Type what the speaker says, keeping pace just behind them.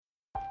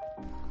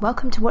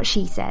Welcome to What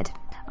She Said.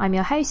 I'm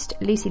your host,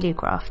 Lucy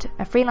Lucraft,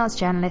 a freelance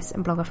journalist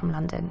and blogger from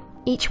London.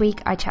 Each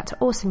week I chat to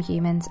awesome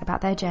humans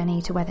about their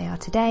journey to where they are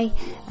today,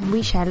 and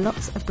we share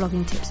lots of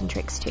blogging tips and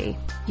tricks too.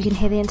 You can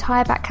hear the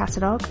entire back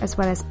catalogue as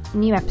well as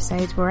new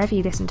episodes wherever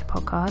you listen to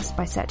podcasts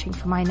by searching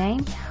for my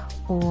name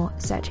or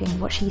searching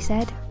What She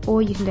Said,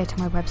 or you can go to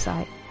my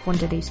website,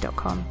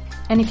 wanderloose.com.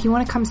 And if you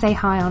want to come say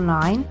hi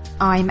online,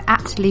 I'm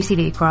at Lucy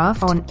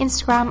Lucraft on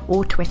Instagram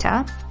or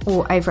Twitter,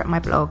 or over at my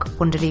blog,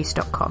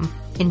 wanderloose.com.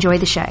 Enjoy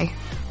the show.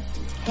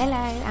 Hello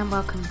and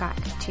welcome back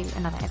to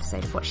another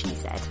episode of What She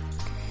Said.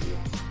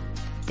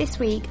 This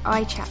week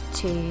I chat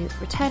to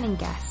returning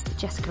guest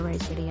Jessica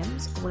Rose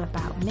Williams all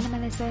about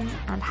minimalism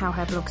and how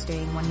her blog's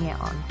doing 1 year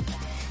on.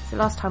 So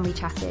last time we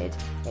chatted,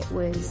 it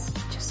was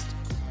just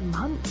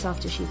months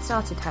after she'd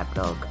started her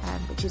blog,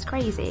 which is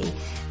crazy.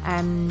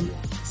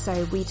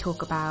 So we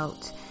talk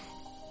about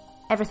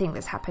everything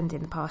that's happened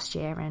in the past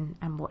year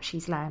and what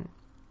she's learned.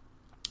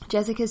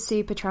 Jessica's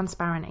super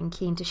transparent and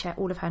keen to share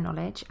all of her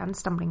knowledge and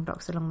stumbling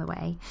blocks along the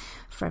way,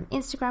 from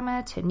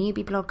Instagrammer to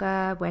newbie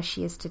blogger, where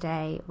she is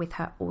today with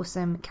her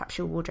awesome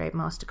capsule wardrobe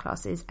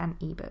masterclasses and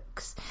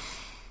ebooks.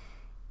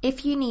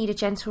 If you need a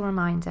gentle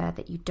reminder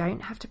that you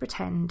don't have to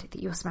pretend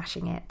that you're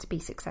smashing it to be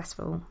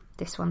successful,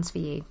 this one's for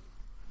you.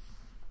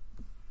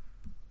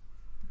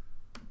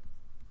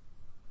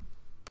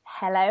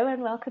 Hello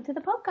and welcome to the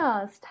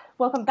podcast.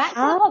 Welcome back to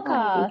the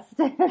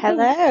podcast.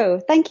 Hello.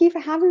 Thank you for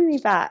having me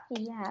back.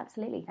 Yeah,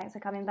 absolutely. Thanks for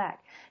coming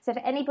back. So for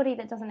anybody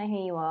that doesn't know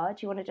who you are, do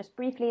you want to just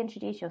briefly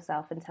introduce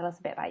yourself and tell us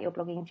a bit about your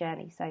blogging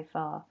journey so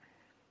far?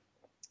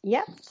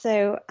 Yep.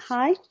 So,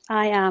 hi,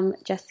 I am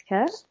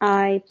Jessica.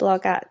 I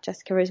blog at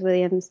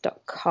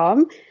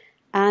jessicarosewilliams.com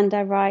and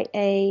I write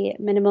a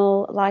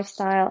minimal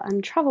lifestyle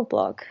and travel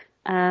blog.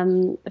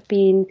 I'm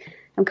coming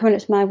up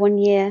to my 1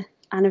 year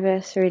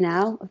anniversary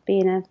now of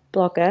being a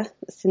blogger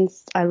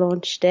since I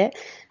launched it,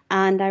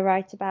 and I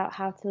write about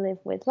how to live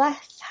with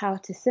less, how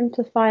to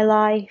simplify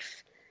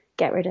life,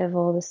 get rid of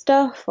all the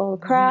stuff, all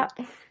the crap,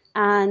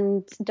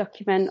 and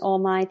document all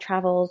my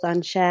travels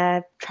and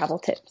share travel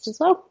tips as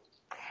well.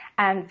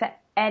 And for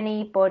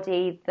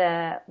anybody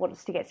that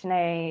wants to get to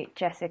know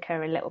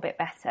Jessica a little bit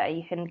better,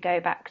 you can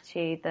go back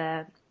to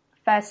the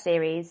first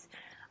series.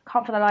 I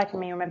can't for the life of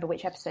me remember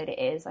which episode it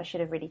is. I should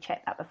have really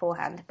checked that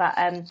beforehand, but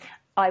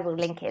I will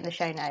link it in the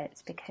show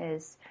notes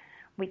because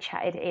we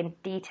chatted in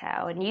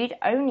detail, and you'd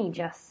only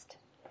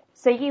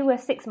so you were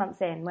 6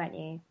 months in, weren't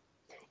you?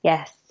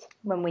 Yes.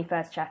 When we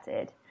first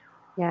chatted.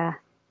 Yeah.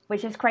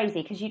 Which is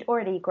crazy because you'd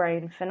already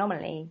grown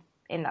phenomenally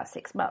in that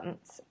 6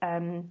 months.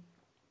 And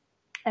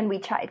we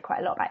chatted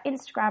quite a lot about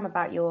Instagram,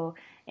 about your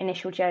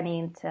initial journey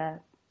into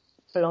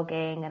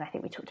blogging, and I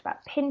think we talked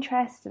about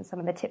Pinterest and some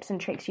of the tips and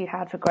tricks you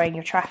had for growing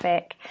your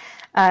traffic.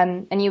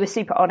 And you were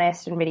super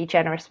honest and really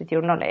generous with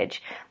your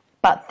knowledge.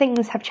 But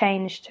things have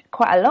changed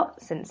quite a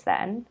lot since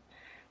then.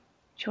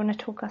 Do you want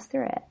to talk us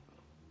through it?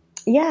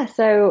 Yeah,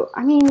 so,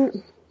 I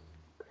mean,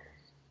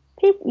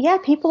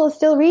 people are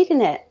still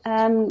reading it,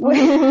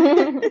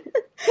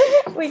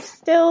 which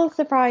still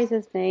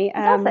surprises me.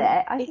 Does it?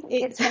 I think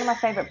it's one of my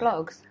favourite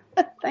blogs.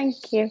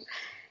 Thank you.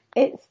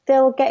 It's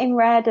still getting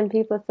read and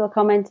people are still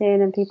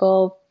commenting and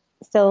people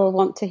still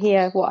want to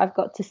hear what I've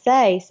got to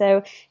say.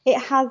 So it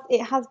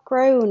has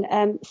grown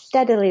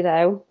steadily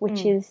though,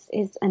 which is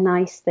a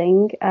nice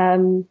thing.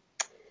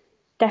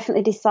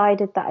 Definitely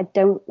decided that I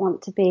don't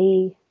want to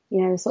be,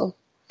 sort of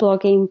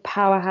blogging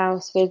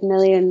powerhouse with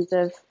millions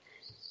of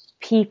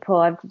people.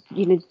 I've,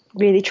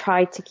 really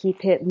tried to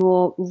keep it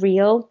more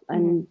real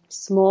and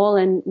small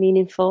and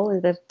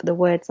meaningful, the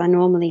words I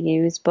normally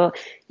use. But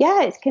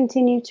yeah, it's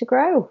continued to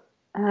grow.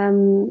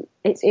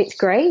 It's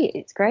great.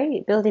 It's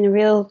great building a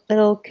real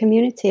little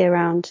community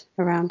around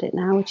it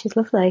now, which is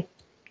lovely.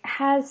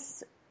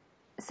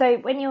 So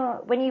when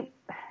you,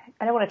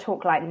 I don't want to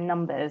talk like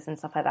numbers and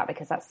stuff like that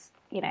because that's,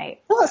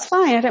 Oh, that's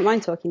fine. I don't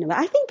mind talking about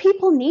it. I think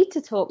people need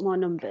to talk more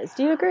numbers.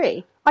 Do you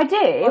agree? I do.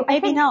 Or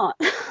maybe not.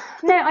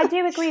 No, I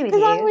do agree with you.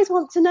 Because I always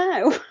want to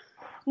know.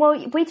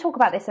 Well, we talk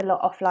about this a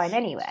lot offline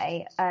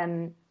anyway.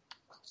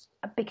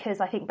 Because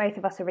I think both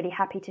of us are really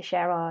happy to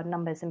share our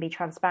numbers and be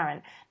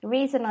transparent. The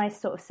reason I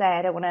sort of say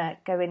I don't want to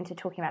go into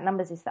talking about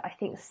numbers is that I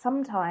think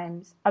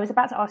sometimes I was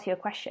about to ask you a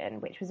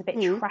question which was a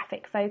bit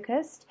traffic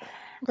focused,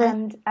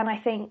 and I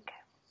think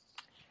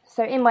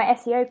so. In my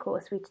SEO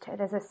course,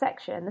 there's a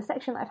section. The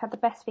section that I've had the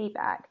best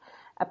feedback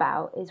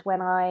about is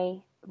when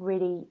I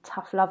really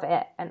tough love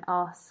it and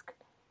ask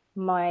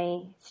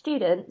my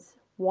students,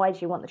 why do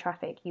you want the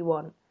traffic you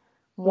want?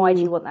 Why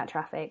do you want that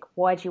traffic?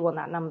 Why do you want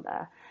that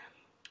number?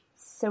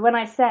 So when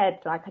I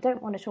said, I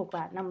don't want to talk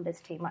about numbers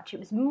too much, it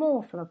was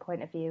more from a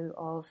point of view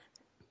of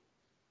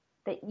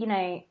that,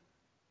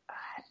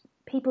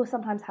 people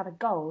sometimes have a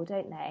goal,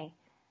 don't they?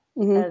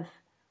 Of,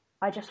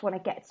 I just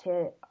want to,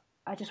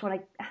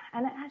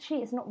 and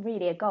actually it's not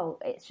really a goal.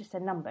 It's just a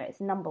number. It's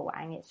number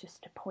wang. It's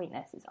just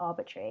pointless. It's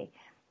arbitrary.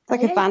 It's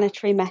like a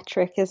vanity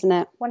metric, isn't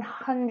it?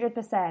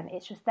 100%.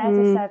 It's just there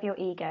to serve your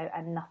ego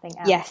and nothing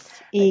else.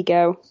 Yes,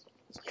 ego.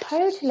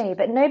 Totally.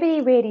 But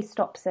nobody really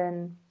stops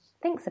and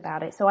thinks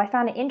about it. So I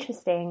found it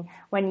interesting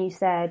when you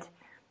said,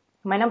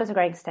 my numbers are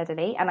growing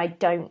steadily and I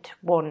don't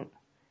want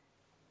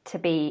to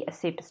be a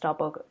superstar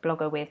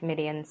blogger with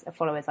millions of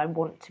followers. I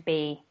want to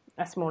be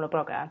a smaller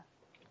blogger.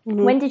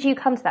 Mm-hmm. When did you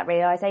come to that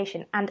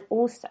realization? And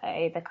also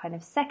the kind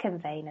of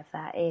second vein of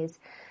that is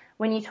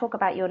when you talk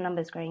about your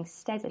numbers growing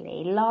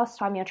steadily, last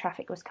time your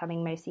traffic was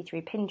coming mostly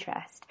through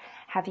Pinterest,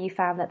 have you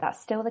found that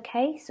that's still the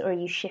case, or are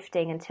you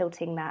shifting and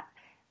tilting that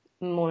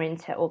more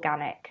into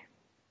organic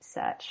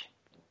search?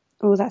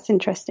 Oh, that's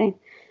interesting.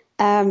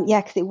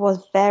 Because it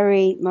was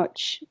very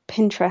much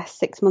Pinterest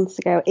 6 months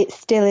ago. It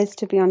still is,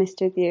 to be honest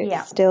with you.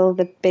 It's still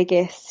the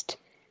biggest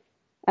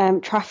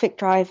traffic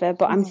driver,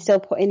 but I'm still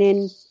putting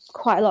in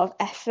quite a lot of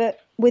effort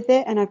with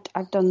it, and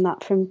I've done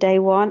that from day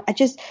one.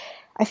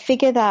 I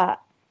figure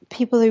that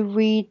people who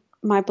read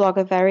my blog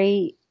are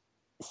very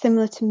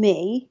similar to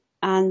me,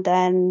 and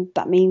then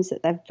that means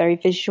that they're very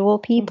visual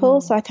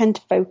people. So I tend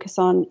to focus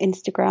on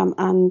Instagram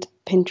and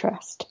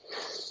Pinterest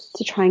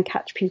to try and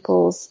catch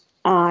people's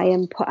eye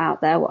and put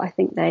out there what I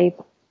think they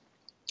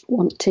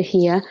want to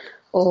hear,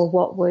 or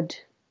what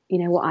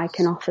I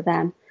can offer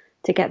them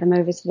to get them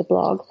over to the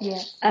blog.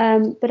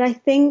 But I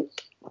think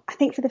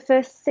for the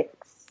first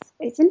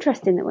it's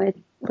interesting that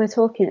we're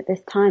talking at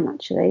this time,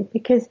 actually,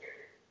 because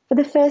for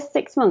the first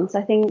 6 months,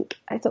 I think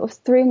I sort of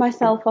threw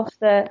myself off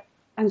the,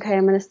 okay,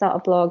 I'm going to start a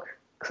blog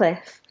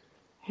cliff.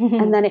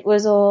 And then it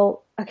was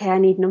all, okay, I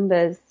need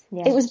numbers.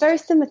 Yeah. It was very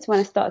similar to when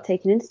I started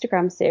taking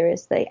Instagram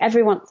seriously.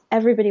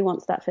 Everybody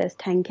wants that first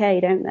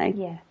 10K, don't they?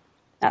 Yeah.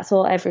 That's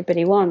all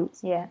everybody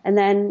wants. Yeah. And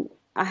then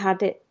I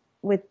had it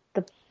with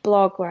the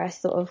blog where I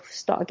sort of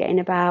started getting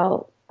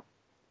about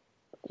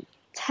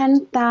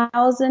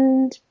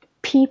 10,000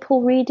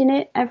 people reading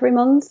it every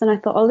month. And I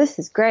thought, oh, this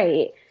is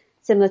great.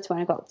 Similar to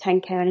when I got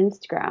 10K on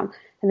Instagram.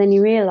 And then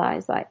you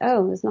realise, like,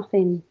 oh, there's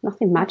nothing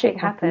magic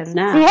happens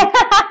now. Yeah.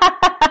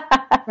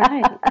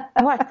 Right.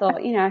 Oh, I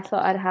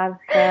thought I'd have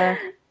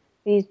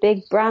these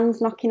big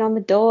brands knocking on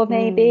the door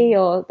maybe,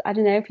 or I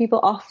don't know,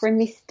 people offering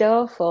me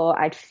stuff, or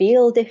I'd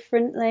feel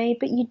differently,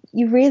 but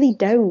you really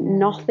don't.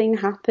 Nothing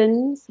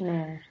happens.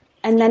 No.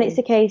 And then it's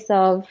a case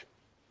of,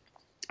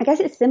 I guess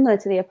it's similar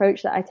to the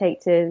approach that I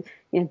take to,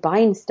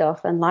 buying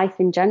stuff and life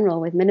in general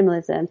with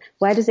minimalism.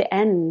 Where does it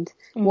end?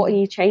 What are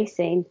you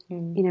chasing?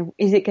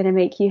 Is it going to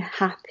make you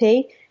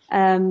happy?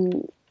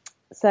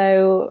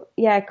 So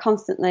yeah,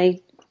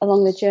 constantly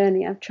along the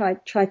journey, I've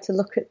tried to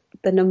look at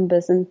the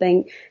numbers and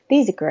think,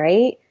 these are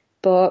great,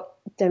 but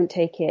don't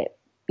take it.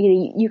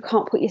 You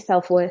can't put your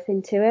self-worth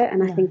into it.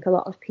 And I think a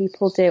lot of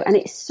people do. And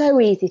it's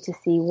so easy to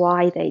see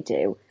why they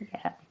do.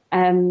 Yeah.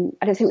 I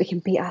don't think we can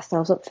beat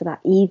ourselves up for that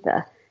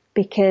either,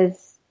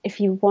 because if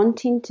you're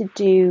wanting to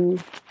do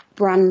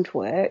brand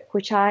work,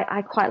 which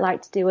I quite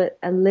like to do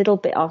a little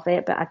bit of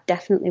it, but I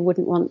definitely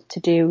wouldn't want to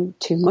do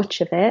too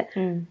much of it.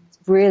 It's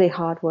really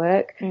hard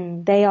work.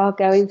 They are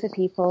going for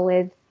people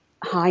with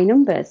high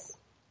numbers.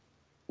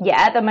 Yeah,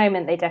 at the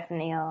moment they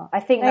definitely are. I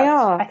think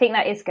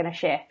that is going to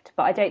shift,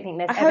 but I don't think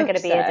there's ever going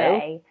to be a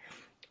day.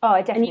 Oh,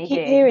 I definitely do. And you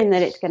keep hearing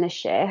that it's going to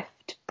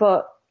shift,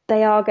 but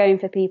they are going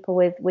for people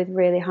with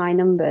really high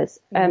numbers.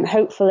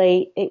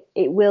 Hopefully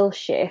it will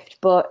shift,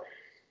 but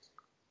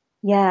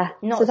yeah.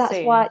 So that's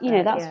soon, why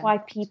why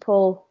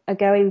people are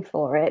going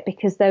for it,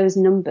 because those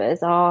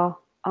numbers are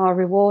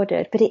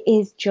rewarded. But it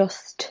is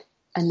just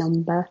a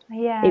number.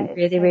 Yeah,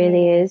 it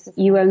really is.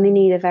 You only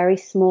need a very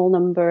small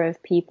number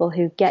of people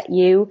who get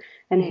you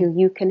and who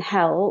you can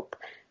help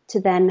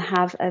to then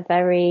have a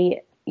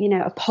very,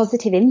 a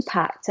positive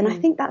impact. And I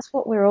think that's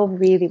what we're all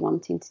really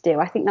wanting to do.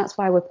 I think that's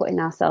why we're putting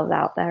ourselves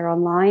out there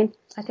online.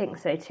 I think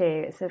so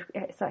too.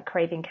 It's like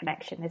craving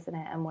connection, isn't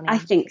it? And wanting. I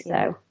think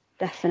so,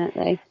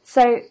 definitely.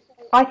 So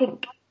I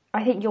think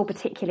you're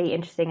particularly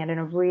interesting and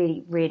a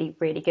really, really,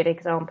 really good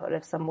example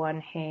of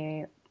someone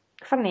who,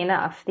 funnily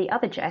enough, the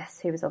other Jess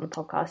who was on the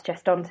podcast,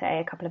 Jess Dante,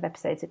 a couple of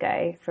episodes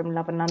ago from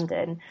Love and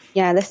London.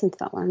 Yeah, I listened to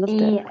that one.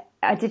 Loved it.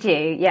 Did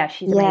you? Yeah,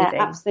 she's amazing.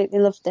 Yeah, absolutely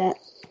loved it.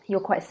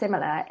 You're quite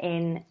similar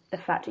in the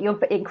fact you're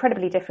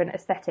incredibly different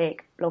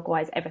aesthetic,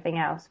 blog-wise, everything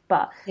else.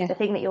 But the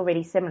thing that you're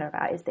really similar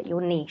about is that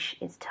your niche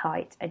is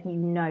tight and you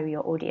know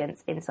your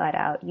audience inside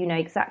out. You know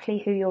exactly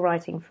who you're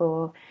writing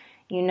for.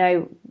 You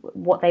know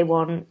what they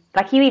want.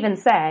 Like you even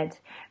said,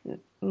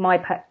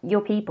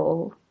 your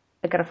people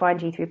are going to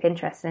find you through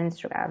Pinterest and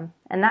Instagram.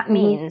 And that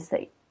means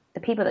that the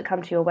people that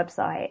come to your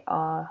website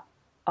are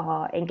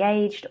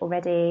engaged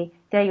already.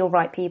 They're your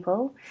right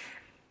people.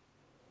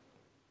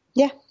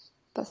 Yeah,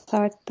 that's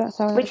how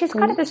which is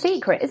kind of the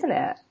secret, isn't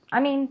it? I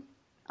mean,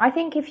 I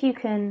think if you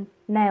can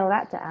nail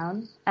that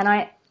down, and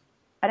I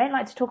don't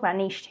like to talk about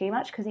niche too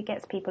much because it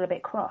gets people a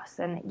bit cross,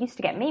 and it used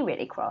to get me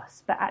really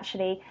cross, but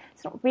actually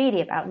it's not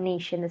really about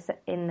niche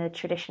in the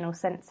traditional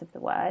sense of the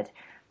word,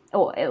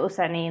 or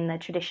certainly in the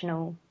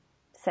traditional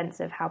sense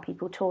of how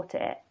people taught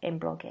it in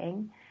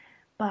blogging,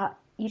 but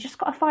you just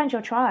got to find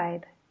your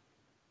tribe.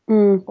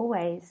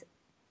 Always.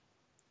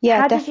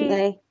 Yeah,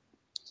 definitely.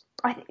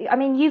 I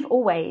mean, you've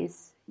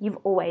always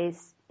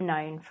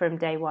known from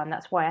day one.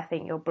 That's why I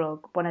think your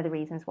blog, one of the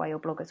reasons why your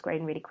blog has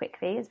grown really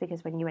quickly is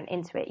because when you went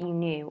into it, you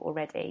knew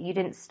already. You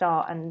didn't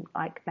start and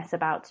like mess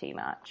about too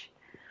much.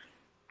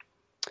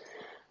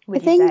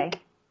 Would you say?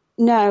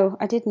 No,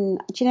 I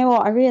didn't. Do you know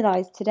what I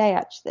realised today,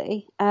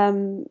 actually?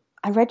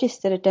 I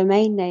registered a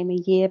domain name a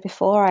year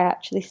before I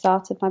actually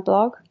started my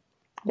blog,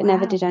 but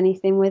never did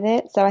anything with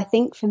it. So I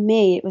think for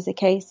me, it was a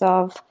case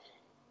of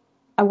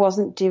I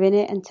wasn't doing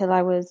it until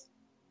I was,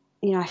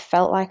 I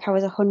felt like I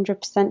was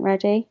 100%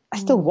 ready. I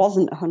still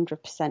wasn't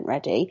 100%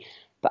 ready,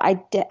 but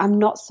I'm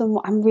not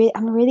someone.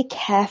 I'm a really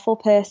careful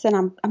person.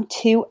 I'm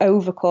too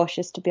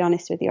overcautious, to be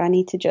honest with you. I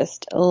need to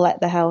just let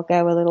the hell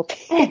go a little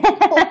bit.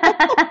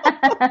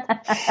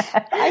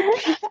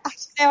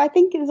 I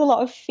think there's a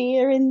lot of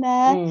fear in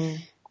there.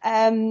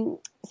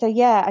 So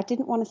yeah, I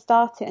didn't want to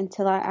start it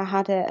until I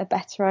had a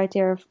better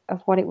idea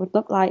of what it would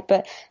look like.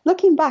 But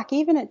looking back,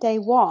 even at day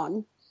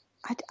one,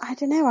 I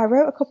don't know. I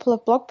wrote a couple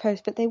of blog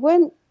posts, but they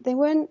weren't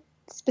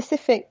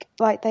specific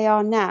like they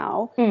are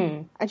now.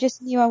 I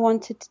just knew I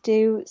wanted to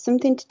do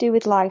something to do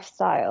with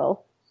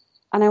lifestyle,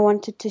 and I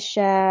wanted to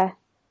share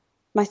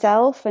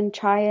myself and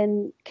try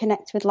and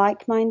connect with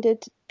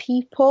like-minded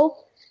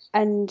people,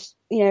 and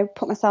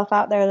put myself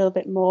out there a little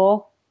bit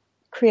more,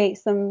 create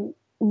some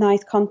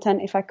nice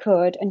content if I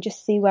could, and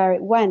just see where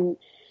it went.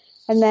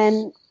 And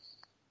then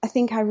I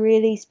think I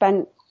really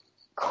spent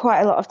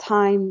quite a lot of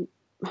time,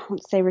 I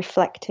won't say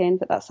reflecting,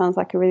 but that sounds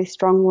like a really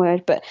strong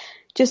word, but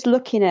just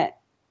looking at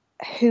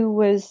who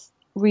was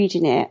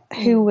reading it,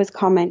 who was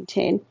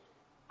commenting,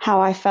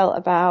 how I felt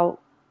about,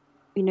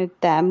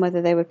 them,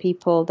 whether they were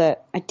people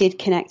that I did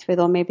connect with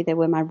or maybe they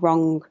were my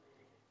wrong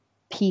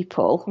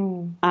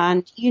people.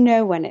 And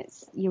when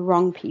it's your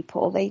wrong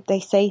people, they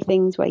say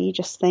things where you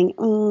just think,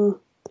 no,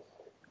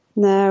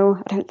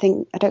 I don't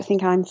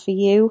think I'm for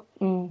you.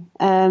 In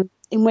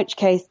which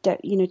case,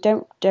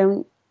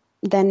 don't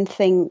then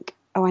think,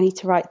 oh, I need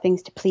to write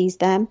things to please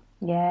them.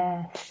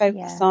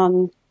 Focus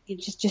on, you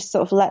just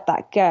sort of let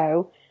that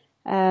go.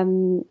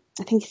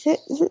 I think is it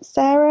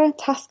Sarah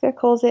Tasker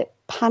calls it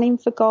panning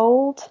for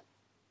gold.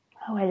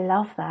 Oh, I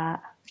love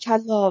that. Which I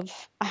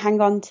love. I hang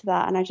on to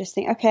that, and I just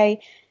think,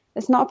 okay,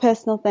 it's not a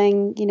personal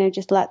thing.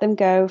 Just let them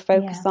go.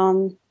 Focus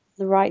on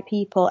the right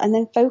people, and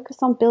then focus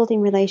on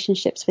building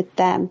relationships with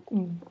them.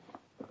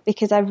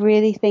 Because I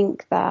really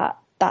think that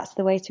that's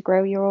the way to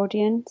grow your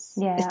audience,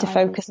 is to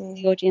focus on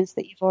the audience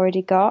that you've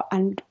already got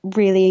and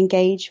really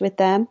engage with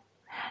them.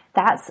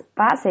 That's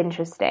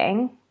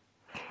interesting.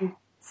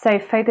 So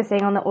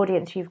focusing on the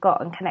audience you've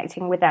got and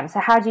connecting with them. So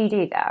how do you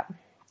do that? I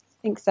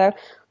think so.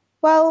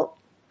 Well,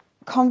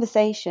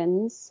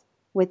 conversations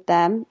with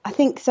them. I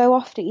think so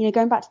often,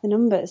 going back to the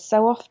numbers,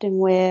 so often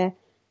we're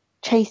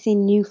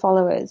chasing new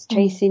followers,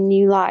 chasing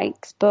new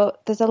likes, but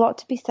there's a lot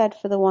to be said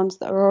for the ones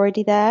that are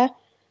already there.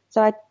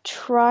 So I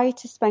try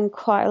to spend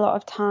quite a lot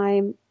of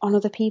time on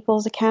other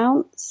people's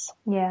accounts.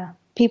 Yeah.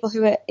 People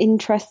who are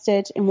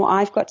interested in what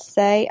I've got to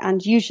say,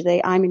 and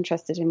usually I'm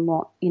interested in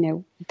what,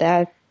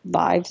 their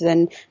lives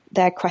and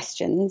their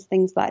questions,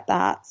 things like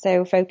that.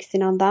 So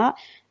focusing on that.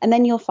 And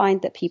then you'll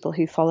find that people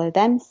who follow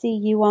them see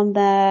you on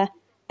there,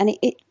 and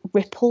it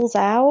ripples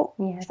out,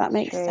 if that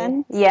makes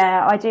sense.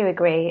 Yeah, I do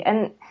agree.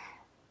 And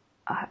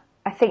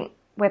I think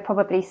we're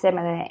probably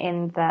similar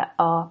in that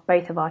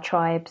both of our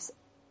tribes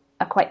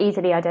are quite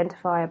easily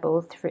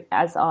identifiable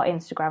as our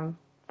Instagram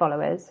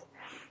followers,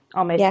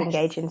 our most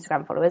engaged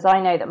Instagram followers. I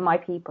know that my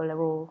people are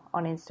all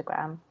on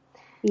Instagram.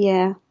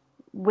 Yeah.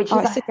 Which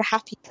is such a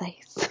happy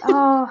place.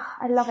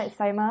 I love it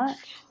so much.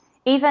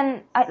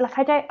 Even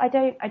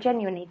I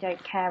genuinely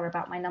don't care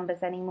about my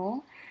numbers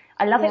anymore.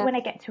 I love it when I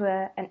get to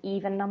an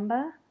even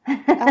number.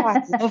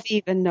 I love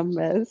even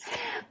numbers.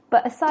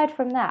 But aside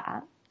from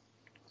that,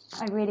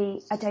 I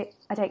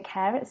don't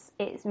care.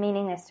 It's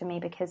meaningless to me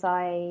because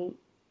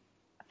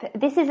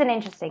this is an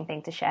interesting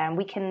thing to share, and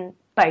we can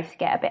both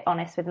get a bit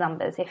honest with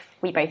numbers if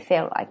we both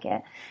feel like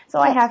it. So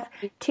I have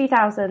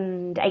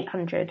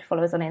 2,800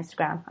 followers on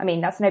Instagram. I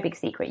mean, that's no big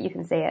secret. You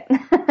can see it.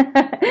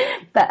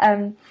 But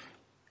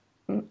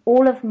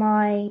all of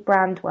my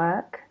brand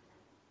work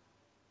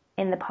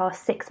in the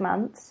past 6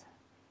 months,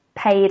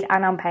 paid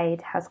and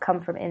unpaid, has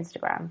come from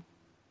Instagram.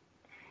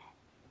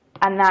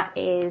 And that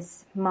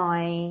is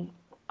I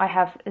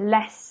have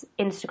less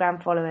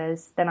Instagram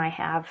followers than I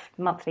have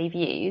monthly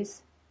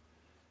views.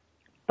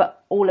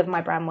 But all of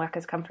my brand work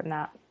has come from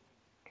that.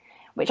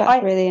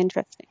 That's really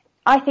interesting.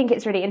 I think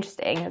it's really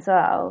interesting as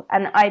well.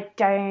 And I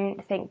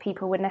don't think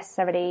people would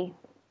necessarily...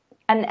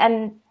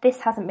 And this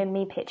hasn't been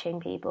me pitching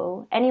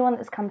people. Anyone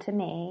that's come to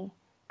me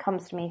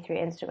comes to me through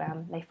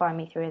Instagram. They find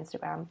me through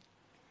Instagram.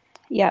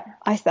 Yeah,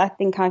 I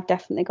think I've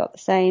definitely got the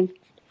same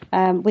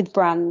with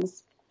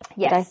brands.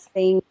 Yes. But I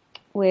think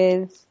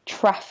with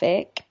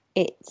traffic,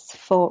 it's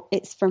from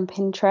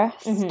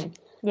Pinterest.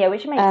 Mm-hmm. Yeah,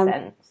 which makes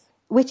sense.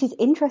 Which is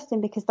interesting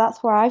because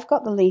that's where I've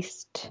got the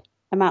least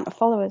amount of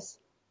followers.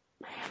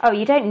 Oh,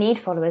 you don't need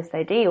followers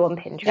though, do you, on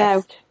Pinterest?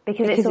 No,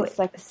 because it's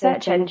like a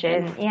search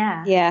engine.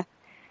 Yeah. Yeah.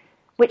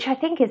 Which I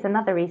think is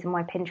another reason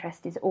why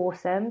Pinterest is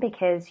awesome,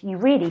 because you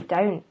really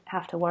don't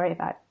have to worry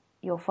about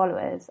your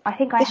followers. I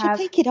think they should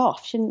take it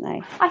off, shouldn't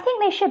they? I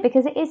think they should,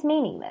 because it is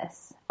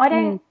meaningless. I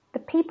don't. The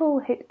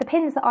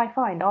pins that I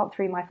find aren't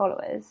through my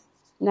followers.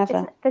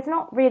 Never. There's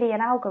not really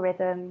an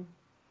algorithm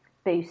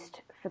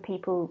boost for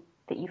people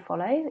that you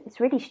follow. It's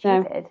really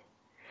stupid.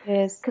 No, it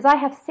is. Because I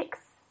have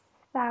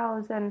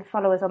 6,000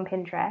 followers on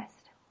Pinterest,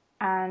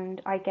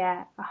 and I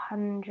get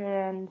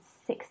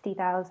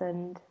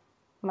 160,000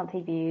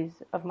 monthly views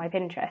of my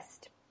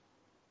Pinterest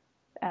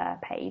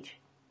page.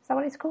 Is that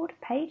what it's called?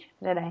 Page?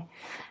 I don't know.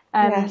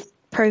 Yes.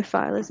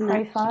 Profile, isn't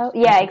it? Profile.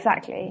 Yeah,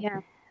 exactly.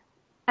 Yeah.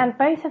 And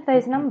both of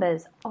those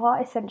numbers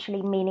are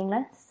essentially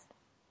meaningless.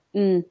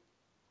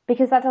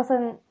 Because that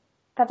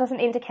doesn't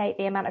indicate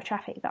the amount of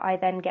traffic that I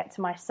then get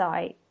to my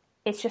site.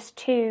 It's just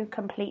two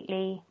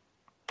completely...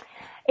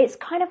 It's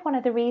kind of one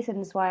of the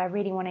reasons why I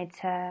really wanted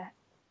to...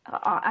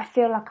 I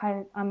feel like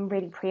I'm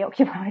really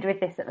preoccupied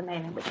with this at the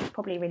moment, which is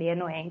probably really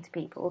annoying to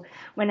people.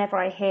 Whenever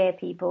I hear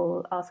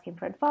people asking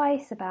for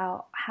advice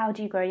about how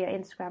do you grow your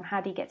Instagram, how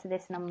do you get to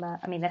this number?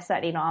 I mean, they're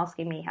certainly not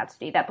asking me how to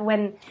do that. But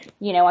when,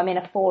 I'm in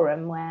a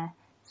forum where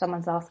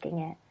someone's asking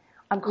it,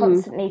 I'm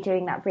constantly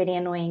doing that really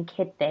annoying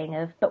kid thing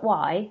of, but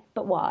why?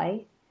 But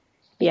why?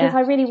 Because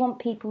I really want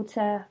people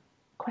to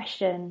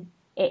question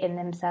it in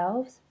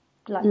themselves.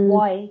 Like,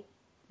 why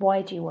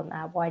do you want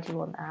that? Why do you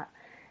want that?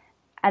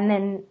 And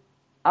then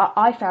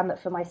I found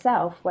that for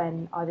myself,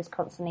 when I was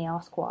constantly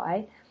asked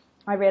why,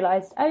 I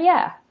realised, oh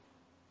yeah,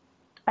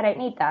 I don't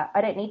need that.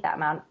 I don't need that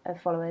amount of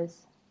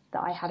followers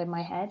that I had in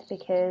my head,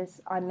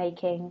 because I'm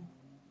making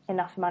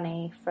enough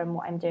money from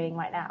what I'm doing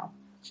right now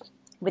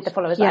with the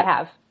followers I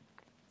have.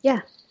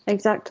 Yeah,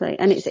 exactly.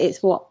 And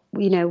it's what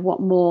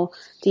more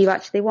do you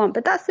actually want?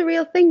 But that's the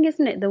real thing,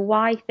 isn't it? The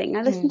why thing.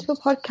 I listened to a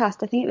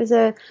podcast. I think it was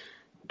a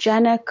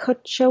Jenna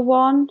Kutcher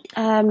one.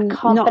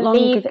 Not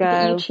long ago.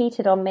 That you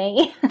cheated on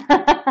me.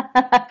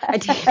 I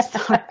did.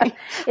 Sorry.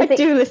 I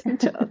do listen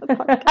to other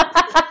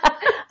podcasts.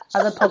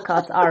 Other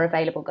podcasts are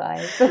available,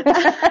 guys.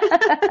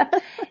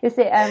 Is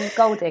it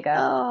Gold Digger?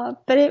 Oh,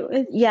 but it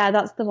was,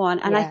 that's the one.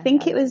 And I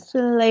think it was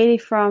the lady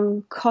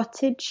from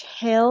Cottage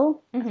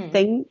Hill. I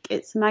think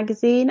it's a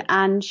magazine,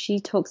 and she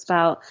talks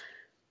about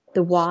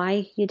the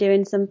why you're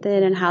doing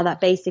something and how that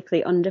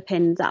basically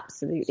underpins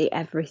absolutely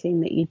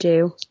everything that you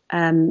do.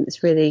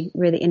 It's really,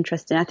 really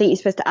interesting. I think you're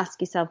supposed to ask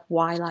yourself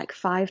why like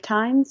 5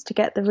 times to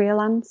get the real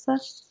answer.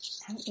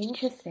 How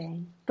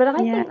interesting. But I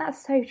think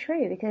that's so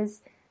true,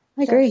 because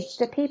I agree.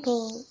 The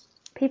people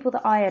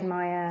that I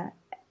admire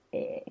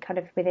kind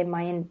of within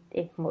my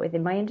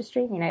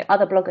industry,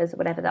 other bloggers or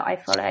whatever that I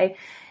follow,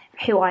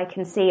 who I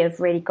can see have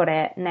really got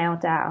it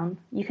nailed down,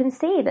 you can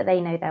see that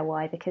they know their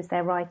why, because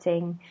they're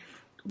writing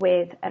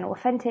with an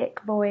authentic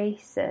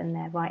voice, and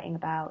they're writing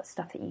about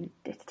stuff that you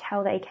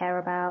tell they care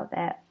about.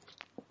 They're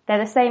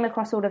the same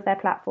across all of their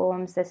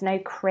platforms. There's no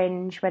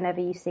cringe whenever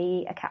you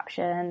see a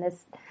caption.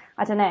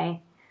 I don't know.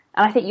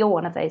 And I think you're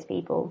one of those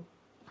people.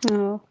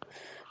 Oh,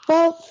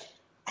 well,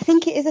 I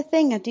think it is a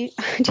thing. I do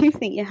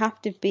think you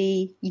have to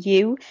be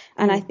you,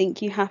 and I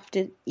think you have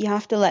to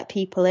let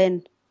people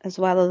in as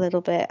well a little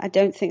bit. I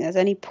don't think there's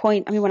any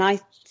point. I mean, when I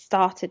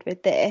started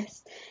with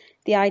this,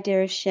 the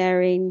idea of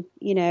sharing,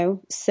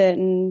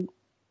 certain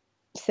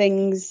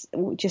things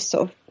just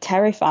sort of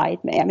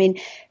terrified me. I mean,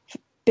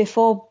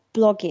 before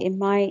blogging,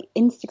 my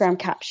Instagram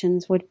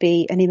captions would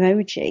be an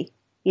emoji,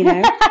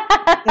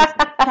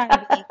 trying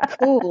to be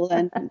cool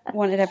and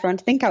wanted everyone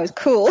to think I was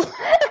cool.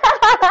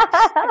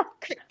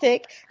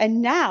 Cryptic.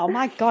 And now,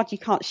 my God, you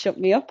can't shut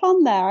me up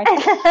on there.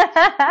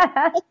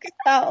 I talk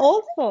about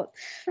all sorts.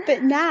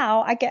 But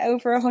now I get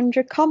over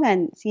 100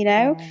 comments,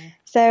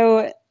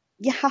 So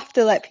you have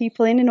to let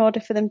people in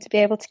order for them to be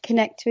able to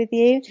connect with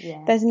you.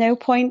 Yeah. There's no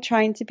point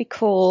trying to be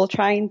cool,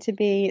 trying to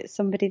be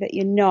somebody that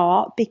you're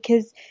not,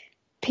 because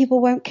people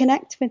won't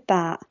connect with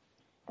that.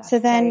 So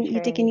then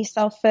you're digging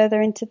yourself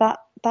further into that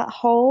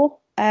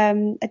hole.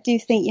 I do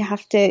think you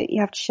have to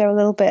show a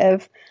little bit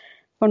of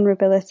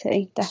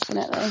vulnerability,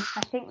 definitely.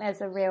 I think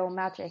there's a real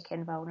magic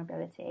in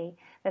vulnerability.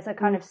 There's a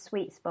kind of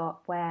sweet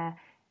spot where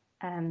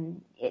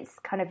it's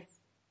kind of,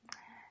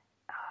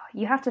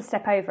 you have to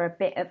step over a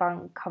bit of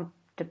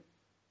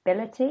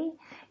uncomfortability.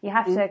 You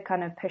have to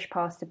kind of push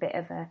past a bit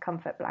of a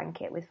comfort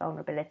blanket with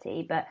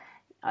vulnerability, but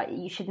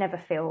you should never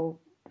feel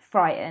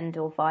frightened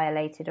or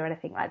violated or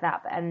anything like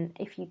that. And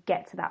if you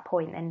get to that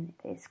point, then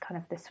it's kind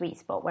of the sweet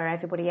spot where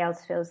everybody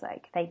else feels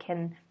like they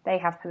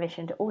have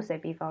permission to also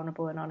be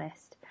vulnerable and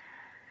honest.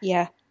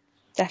 Yeah,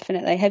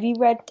 definitely. Have you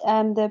read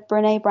the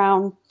Brené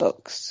Brown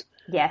books?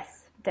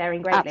 Yes,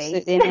 Daring Greatly.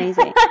 Absolutely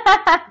amazing.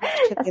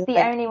 That's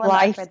the only one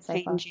I've read so far.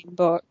 Life-changing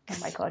books. Oh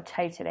my God,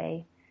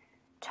 totally.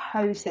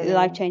 Absolutely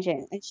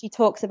life-changing. And she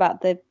talks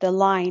about the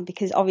line,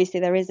 because obviously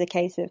there is a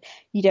case of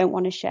you don't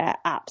want to share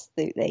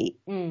absolutely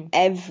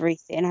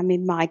everything. I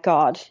mean, my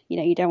God,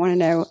 you don't want to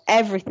know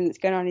everything that's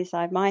going on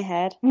inside my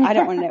head. I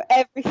don't want to know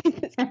everything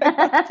that's going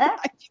on inside.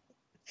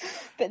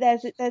 But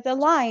there's a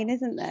line,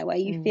 isn't there, where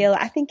you feel,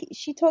 I think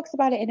she talks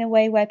about it in a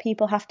way where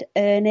people have to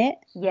earn it.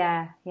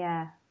 Yeah,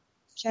 yeah.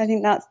 I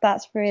think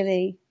that's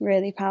really,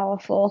 really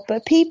powerful.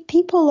 But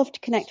people love to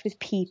connect with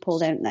people,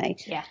 don't they?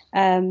 Yeah.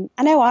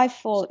 I know I've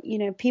thought,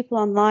 people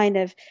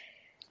online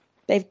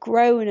they've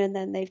grown and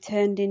then they've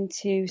turned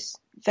into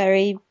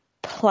very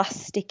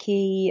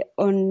plasticky,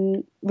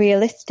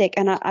 unrealistic,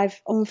 and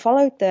I've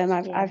unfollowed them.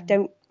 I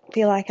don't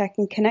feel like I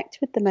can connect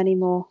with them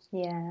anymore.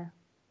 Yeah.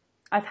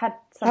 I've had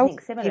something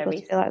similar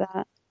recently. Feel like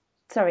that?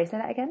 Sorry, say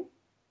that again?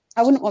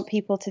 I wouldn't want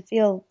people to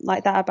feel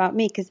like that about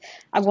me because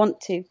I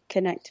want to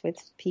connect with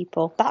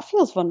people. That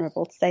feels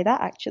vulnerable to say that,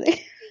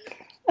 actually.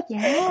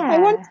 Yeah. I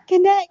want to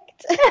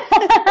connect.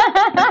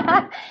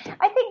 I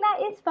think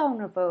that is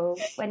vulnerable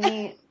when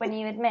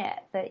you admit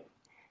that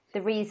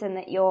the reason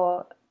that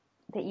you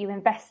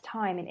invest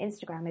time in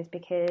Instagram is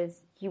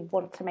because you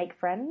want to make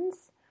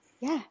friends.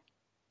 Yeah.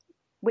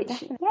 Which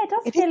definitely. Yeah, it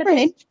does it feel is a for bit... an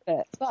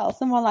introvert as well,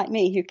 someone like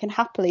me who can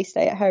happily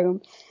stay at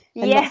home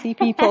and not see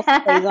people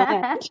stays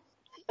on edge.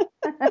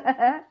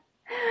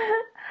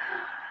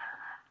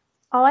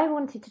 I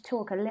wanted to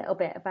talk a little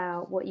bit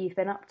about what you've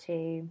been up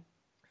to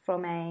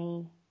from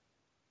a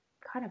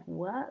kind of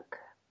work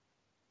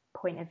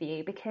point of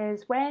view,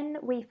 because when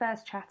we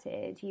first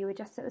chatted, you were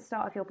just at the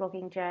start of your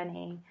blogging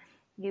journey.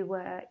 You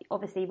were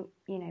obviously,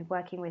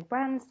 working with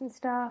brands and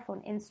stuff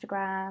on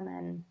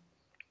Instagram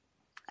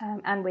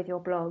and with your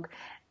blog,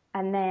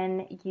 and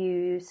then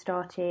you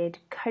started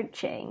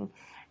coaching.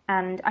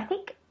 And I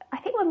think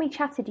when we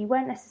chatted, you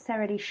weren't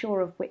necessarily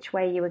sure of which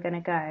way you were going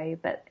to go,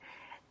 but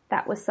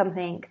that was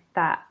something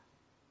that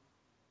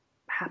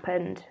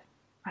happened.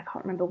 I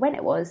can't remember when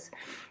it was,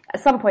 at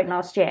some point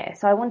last year.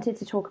 So I wanted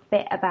to talk a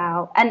bit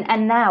about,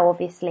 and now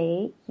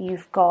obviously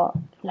you've got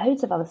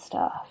loads of other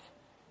stuff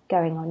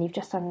going on. You've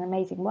just done an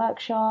amazing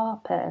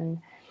workshop, and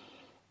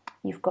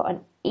you've got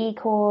an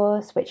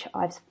e-course, which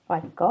I've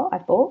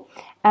bought.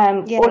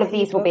 All of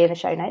these will be in the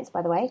show notes,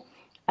 by the way.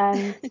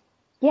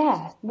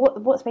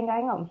 What's been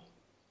going on?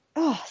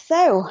 I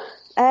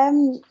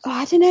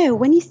don't know.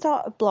 When you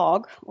start a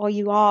blog or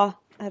you are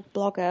a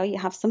blogger, you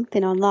have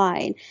something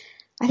online,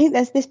 I think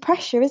there's this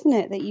pressure, isn't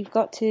it, that you've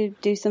got to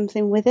do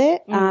something with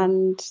it,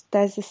 and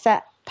there's a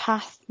set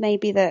path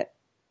maybe that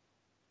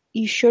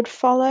you should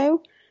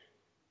follow.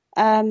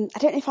 I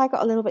don't know if I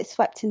got a little bit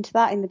swept into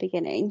that in the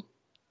beginning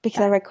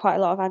because I read quite a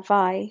lot of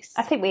advice.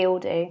 I think we all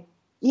do.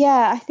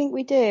 Yeah, I think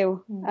we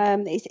do.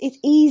 It's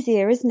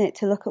easier, isn't it,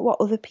 to look at what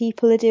other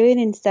people are doing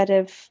instead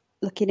of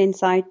looking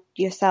inside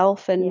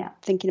yourself and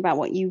thinking about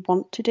what you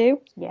want to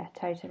do. Yeah,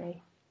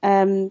 totally.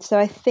 So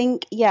I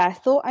think, I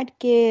thought I'd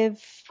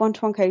give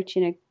one-to-one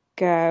coaching a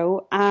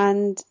go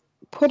and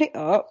put it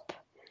up.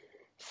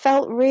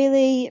 Felt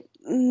really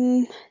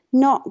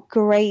not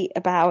great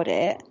about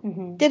it.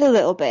 Mm-hmm. Did a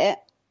little bit.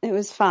 It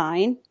was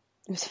fine.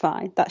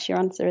 That's your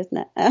answer, isn't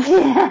it?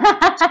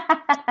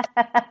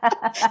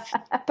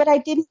 But I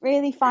didn't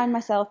really find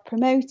myself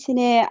promoting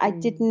it. I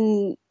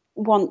didn't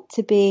want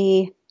to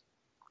be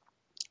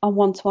on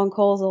one-to-one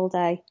calls all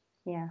day.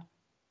 Yeah.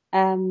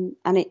 And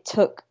it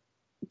took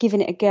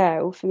giving it a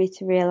go for me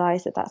to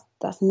realise that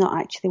that's not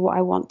actually what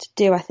I want to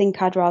do. I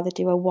think I'd rather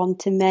do a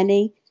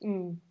one-to-many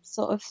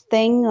sort of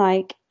thing.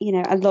 Like,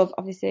 I love,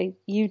 obviously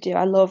you do,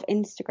 I love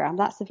Instagram.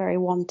 That's a very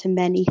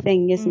one-to-many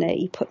thing, isn't it?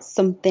 You put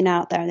something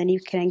out there and then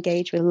you can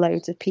engage with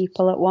loads of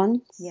people at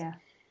once. Yeah.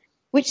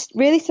 Which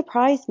really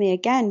surprised me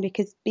again,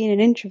 because being an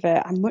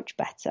introvert, I'm much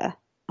better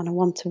on a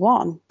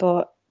one-to-one,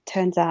 but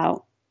turns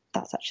out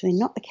that's actually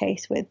not the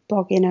case with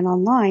blogging and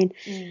online.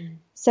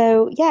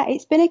 So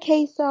it's been a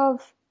case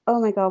of,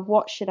 oh my God,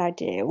 what should I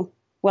do?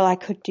 Well, I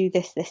could do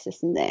this,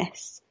 and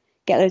this,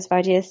 get loads of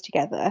ideas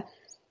together.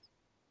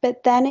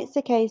 But then it's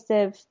a case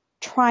of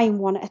trying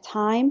one at a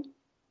time,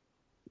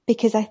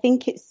 because I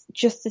think it's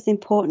just as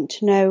important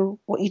to know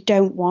what you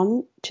don't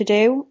want to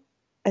do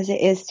as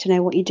it is to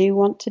know what you do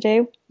want to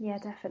do. Yeah,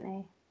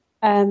 definitely.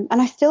 And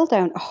I still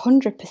don't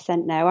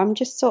 100% know. I'm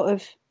just sort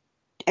of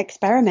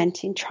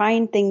experimenting,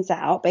 trying things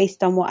out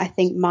based on what I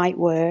think might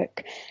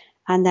work.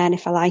 And then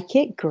if I like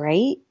it,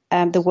 great.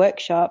 The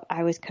workshop,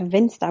 I was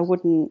convinced I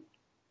wouldn't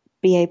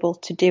be able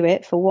to do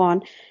it, for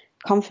one,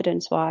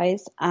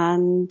 confidence-wise,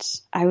 and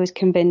I was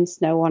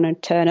convinced no one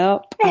would turn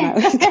up, and I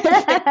was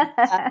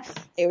convinced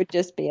it would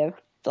just be a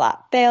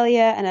flat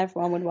failure and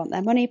everyone would want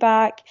their money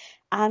back.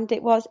 And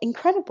it was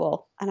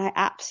incredible, and I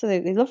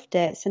absolutely loved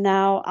it. So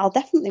now I'll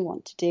definitely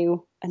want to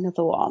do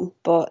another one.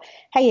 But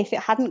hey, if it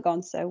hadn't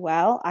gone so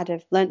well, I'd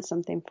have learnt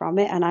something from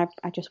it, and I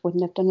just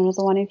wouldn't have done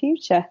another one in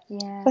future.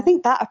 Yeah. So I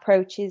think that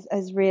approach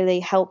has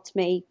really helped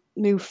me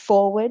move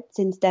forwards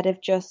instead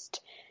of just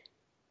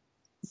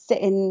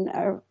sitting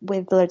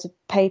with loads of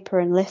paper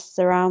and lists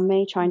around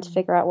me trying to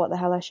figure out what the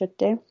hell I should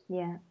do.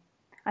 Yeah.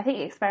 I think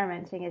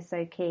experimenting is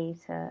so key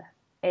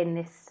in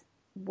this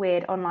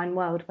weird online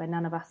world where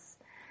none of us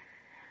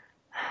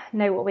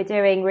know what we're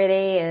doing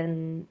really,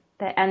 and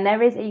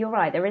there is, you're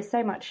right, there is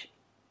so much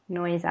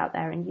noise out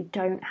there, and you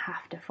don't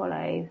have to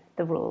follow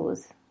the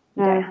rules.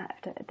 You don't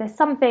have to. There's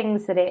some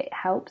things that it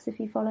helps if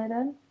you follow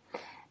them,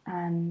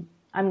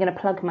 I'm going to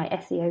plug my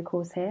SEO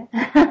course here.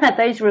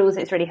 Those rules,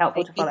 it's really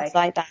helpful to follow. Things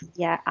like that.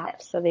 Yeah,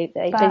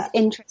 absolutely. But it's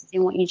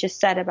interesting what you just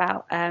said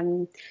about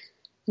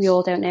we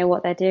all don't know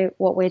what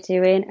we're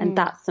doing, and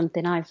that's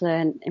something I've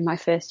learned in my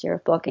first year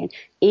of blogging.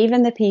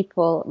 Even the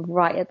people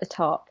right at the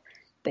top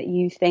that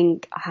you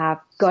think have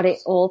got it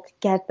all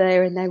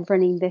together and they're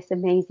running this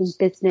amazing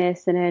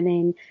business and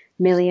earning $1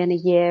 million a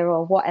year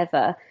or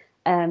whatever,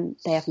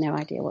 they have no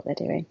idea what they're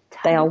doing.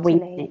 Totally. They are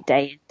winging it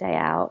day in, day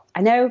out.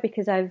 I know,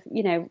 because I've,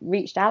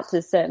 reached out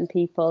to certain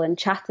people and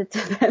chatted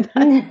to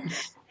them.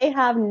 They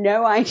have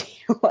no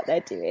idea what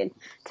they're doing.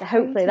 So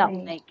hopefully that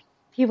will make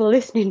people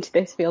listening to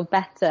this feel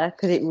better,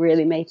 because it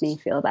really made me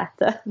feel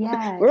better.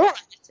 Yeah. We're all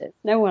editors.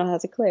 No one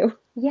has a clue.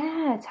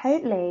 Yeah,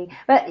 totally.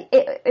 But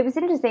it was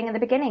interesting at the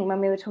beginning when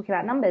we were talking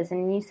about numbers,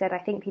 and you said, I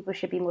think people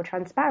should be more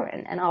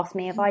transparent, and asked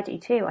me if I do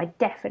too. I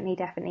definitely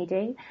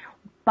do.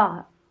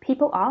 But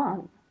people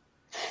aren't.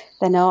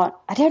 They're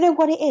not. I don't know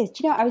what it is.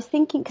 Do you know, I was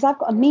thinking, because I've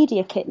got a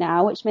media kit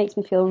now, which makes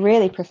me feel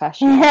really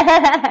professional.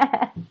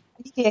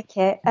 Media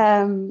kit.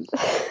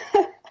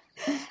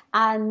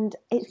 And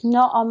it's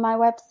not on my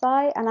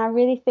website, and I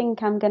really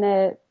think I'm going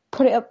to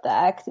put it up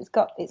there, because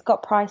it's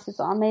got prices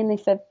on, mainly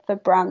for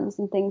brands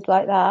and things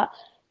like that.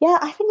 Yeah,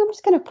 I think I'm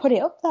just going to put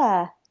it up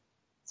there.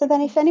 So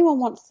then if anyone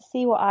wants to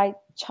see what I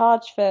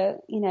charge for,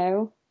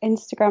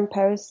 Instagram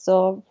posts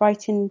or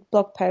writing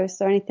blog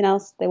posts or anything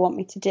else they want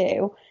me to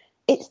do,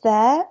 it's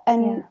there.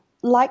 And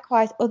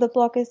likewise, other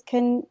bloggers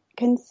can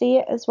see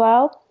it as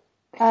well.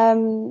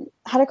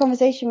 Had a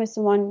conversation with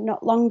someone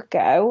not long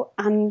ago,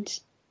 and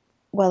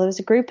there was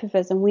a group of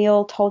us, and we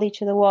all told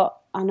each other what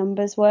our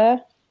numbers were,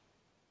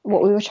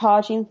 what we were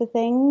charging for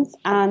things,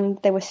 and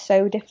they were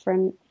so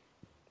different.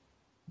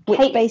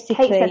 Kate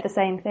said the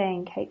same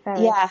thing. Kate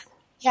Ferris.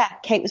 Yeah.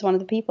 Kate was one of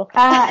the people.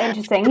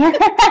 Interesting. So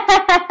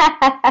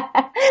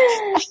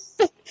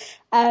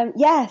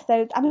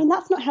I mean,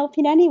 that's not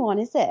helping anyone,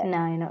 is it?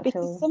 No, not at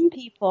all. Because some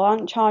people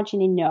aren't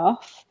charging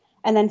enough,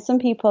 and then some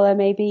people are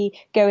maybe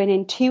going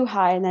in too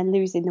high and then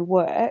losing the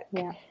work.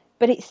 Yeah.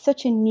 But it's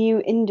such a new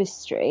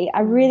industry.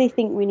 I really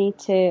think we need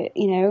to,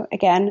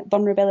 again,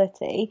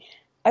 vulnerability,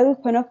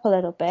 open up a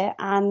little bit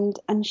and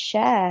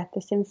share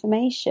this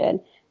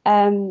information.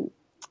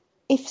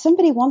 If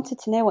somebody wanted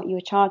to know what you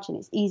were charging,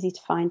 it's easy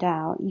to find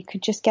out. You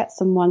could just get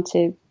someone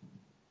to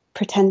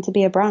pretend to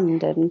be a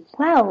brand and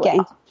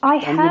I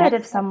heard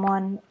of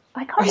someone.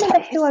 I can't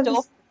remember who I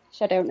was.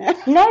 I don't know.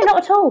 No,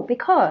 not at all,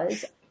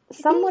 because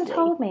someone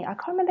told me. I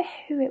can't remember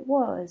who it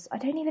was. I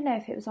don't even know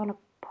if it was on a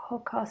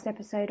podcast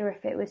episode or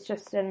if it was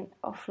just an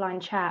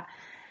offline chat,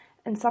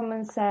 and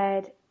someone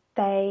said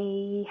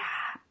they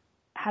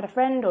had a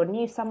friend or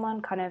knew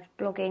someone kind of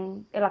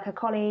blogging, like a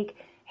colleague,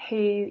 who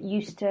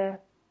used to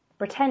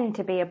pretend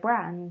to be a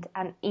brand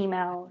and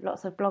email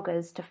lots of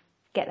bloggers to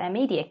get their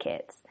media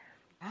kits.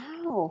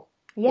 Wow.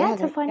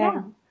 To find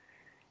out.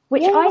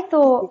 Which I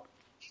thought,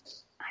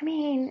 I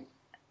mean,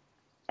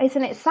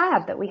 isn't it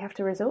sad that we have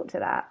to resort to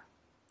that?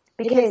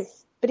 Because it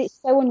is. But it's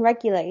so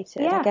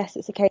unregulated. I guess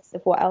it's a case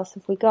of what else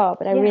have we got.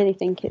 But I really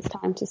think it's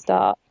time to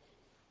start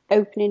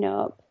opening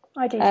up.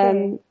 I do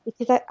too.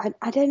 Because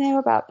I don't know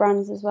about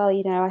brands as well.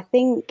 I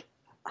think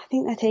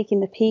they're taking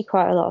the pee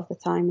quite a lot of the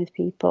time with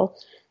people,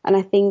 and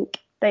I think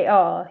they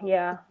are.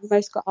 Yeah, we've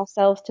most got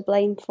ourselves to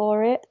blame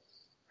for it.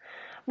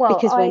 Well,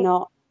 because we're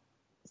not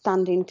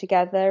standing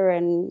together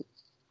and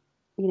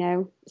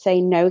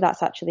saying no,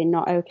 that's actually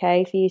not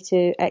okay for you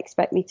to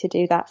expect me to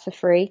do that for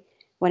free,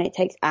 when it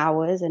takes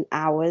hours and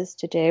hours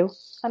to do.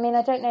 I mean,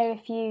 I don't know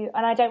if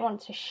and I don't want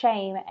to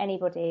shame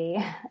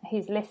anybody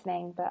who's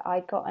listening, but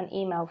I got an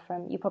email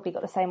you probably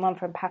got the same one,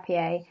 from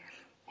Papier,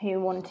 who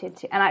wanted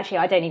to, and actually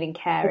I don't even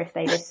care if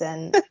they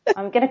listen.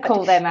 I'm going to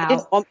call them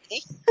out.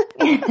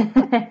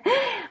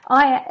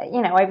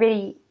 I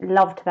really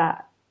loved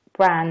that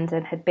brand,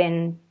 and had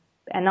been,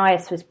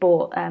 Anais was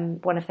bought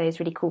one of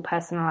those really cool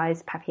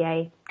personalised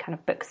Papier kind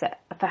of books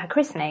for her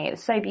christening. It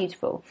was so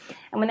beautiful.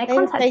 And when they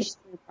contacted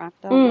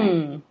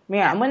and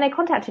when they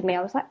contacted me,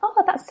 I was like,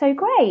 oh, that's so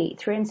great,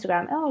 through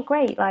Instagram. Oh,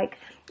 great. And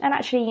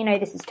actually,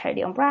 this is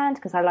totally on brand,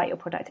 because I like your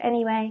product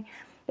anyway.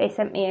 They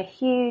sent me a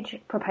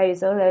huge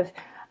proposal of,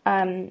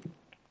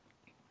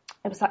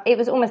 it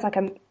was almost like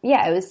it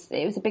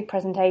was a big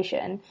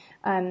presentation.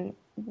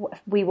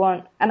 We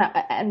want,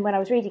 and when I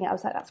was reading it, I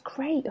was like, that's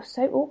great, you're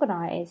so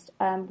organised.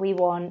 We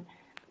want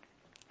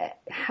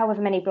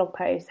however many blog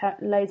posts,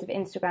 loads of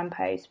Instagram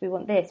posts, we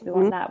want this, we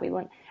want that,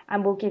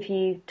 and we'll give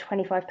you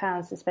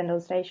 £25 to spend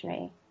on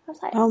stationery. I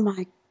was like, oh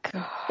my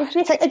god,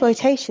 it's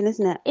exploitation,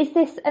 isn't it? Is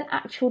this an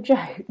actual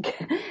joke?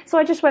 So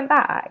I just went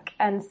back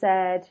and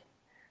said,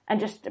 and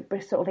just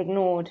sort of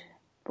ignored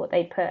what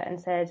they put, and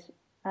said,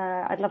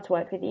 I'd love to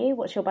work with you,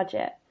 what's your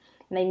budget?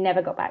 And they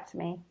never got back to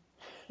me.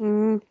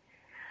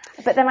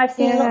 But then I've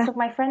seen lots of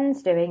my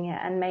friends doing it,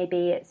 and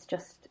maybe it's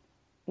just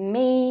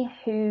me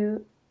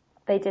who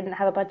they didn't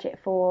have a budget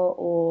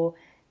for,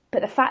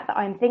 but the fact that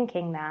I'm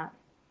thinking that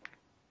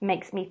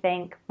makes me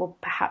think, well,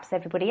 perhaps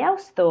everybody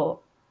else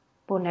thought,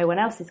 well, no one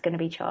else is going to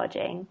be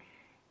charging,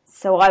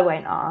 so I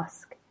won't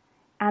ask.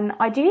 And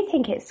I do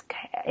think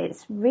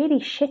it's really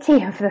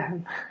shitty of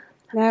them.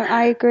 No,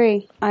 I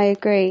agree.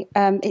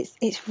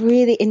 It's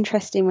really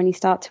interesting when you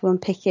start to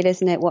unpick it,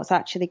 isn't it? What's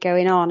actually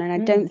going on? And I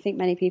don't think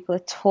many people are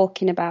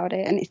talking about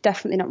it, and it's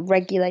definitely not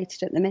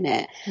regulated at the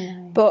minute.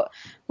 No. But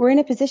we're in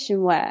a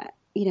position where,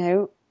 you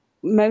know,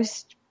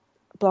 most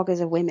bloggers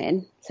are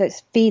women, so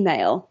it's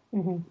female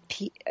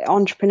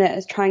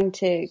entrepreneurs trying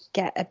to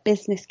get a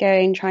business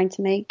going, trying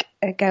to make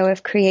a go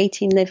of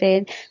creative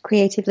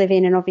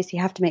living, and obviously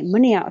you have to make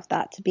money out of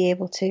that to be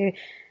able to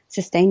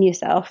sustain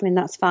yourself. I mean,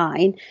 that's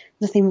fine.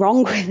 Nothing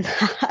wrong with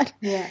that.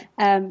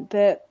 Yeah.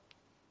 But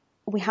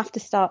we have to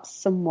start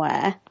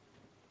somewhere.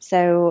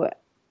 So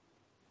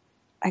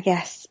I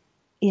guess,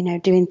 you know,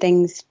 doing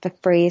things for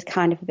free is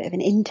kind of a bit of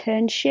an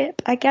internship,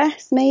 I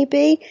guess,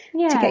 maybe,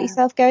 to get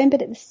yourself going.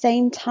 But at the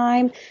same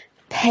time,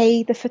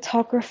 pay the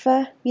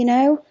photographer, you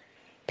know.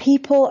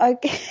 People are,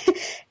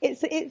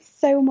 it's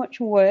so much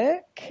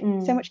work,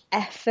 so much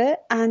effort,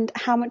 and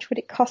how much would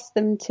it cost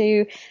them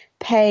to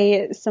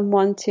pay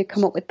someone to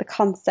come up with the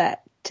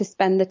concept, to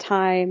spend the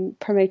time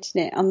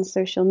promoting it on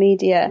social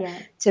media,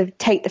 to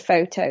take the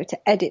photo,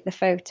 to edit the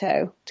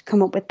photo, to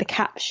come up with the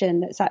caption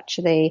that's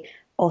actually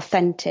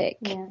authentic,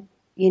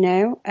 you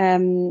know?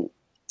 And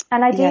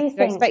I do think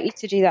to expect you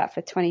to do that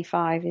for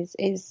 25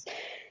 is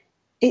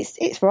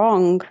it's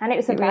wrong. And it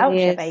was a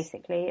voucher,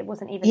 basically. It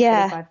wasn't even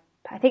 25.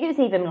 I think it was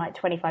even like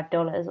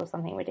 $25 or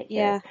something ridiculous.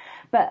 Yeah.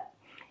 But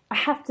I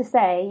have to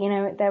say, you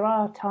know, there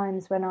are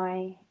times when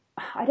I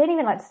don't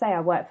even like to say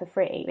I work for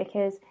free,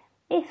 because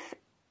if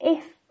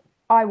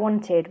I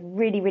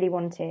really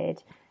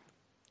wanted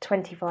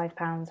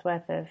 £25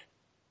 worth of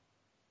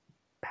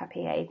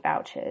Papier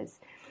vouchers,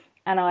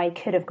 and I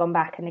could have gone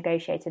back and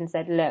negotiated and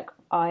said, look,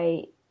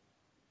 I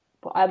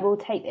will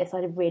take this,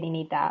 I really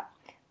need that,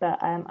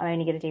 but I'm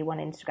only going to do one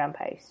Instagram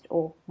post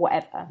or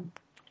whatever.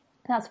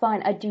 That's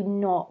fine. I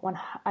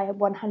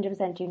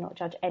 100% do not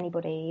judge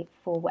anybody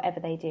for whatever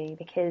they do,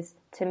 because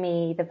to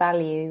me, the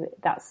value,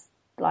 that's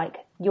like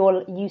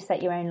you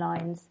set your own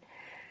lines,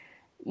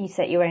 you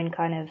set your own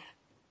kind of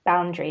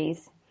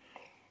boundaries.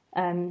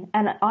 And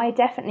I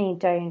definitely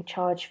don't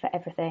charge for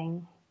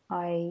everything.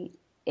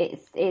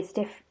 It's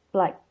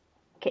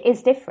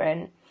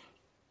different.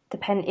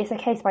 It's a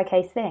case by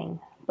case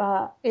thing.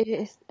 But it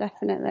is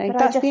definitely.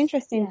 That's the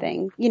interesting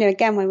thing. You know,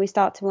 again, when we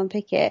start to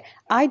unpick it,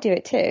 I do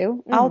it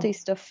too. I'll do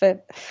stuff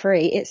for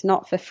free. It's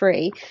not for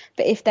free,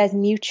 but if there's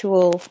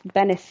mutual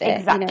benefit,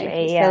 exactly, you know,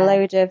 if it's a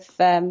load of,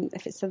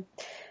 if it's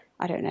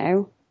I don't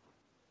know,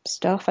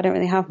 stuff. I don't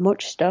really have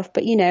much stuff,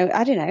 but you know,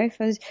 I don't know, if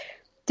I was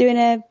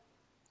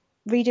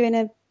redoing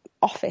a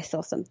office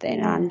or something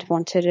and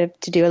wanted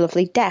to do a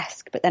lovely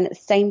desk, but then at the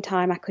same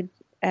time I could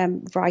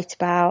write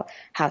about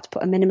how to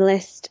put a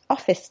minimalist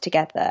office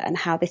together and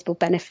how this will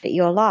benefit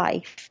your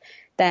life,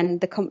 then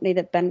the company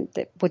that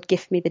would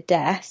give me the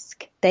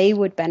desk, they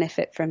would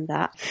benefit from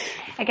that.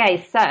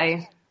 Okay,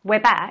 so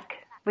we're back.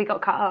 We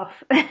got cut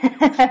off.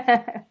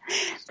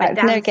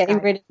 There's no getting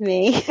rid of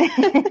me.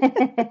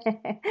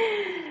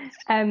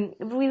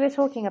 We were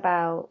talking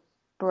about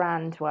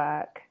brand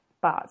work,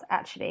 but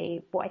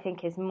actually what I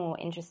think is more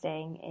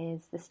interesting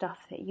is the stuff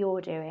that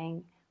you're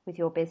doing with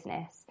your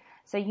business.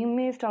 So you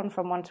moved on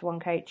from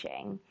one-to-one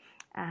coaching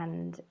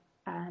and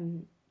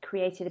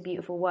created a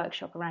beautiful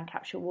workshop around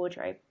capsule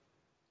wardrobe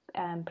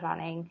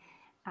planning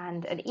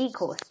and an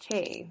e-course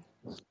too.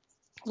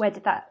 Where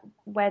did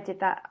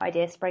that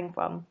idea spring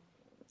from?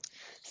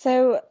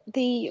 So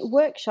the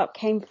workshop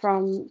came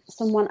from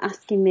someone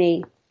asking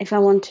me if I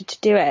wanted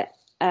to do it.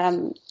 I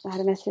had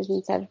a message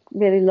and said,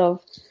 really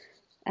love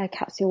a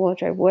capsule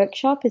wardrobe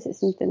workshop. Is it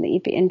something that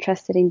you'd be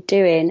interested in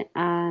doing?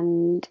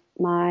 And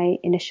my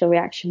initial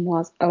reaction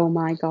was, oh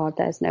my God,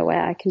 there's no way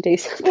I can do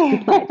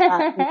something like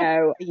that.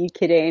 No, are you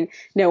kidding?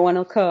 No one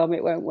will come.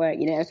 It won't work.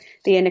 You know,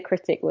 the inner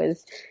critic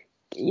was,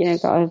 you know,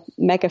 got a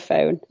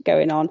megaphone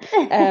going on.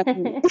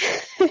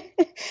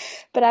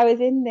 But I was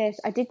in this,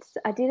 I did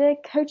a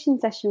coaching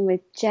session with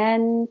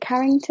Jen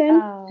Carrington,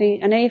 who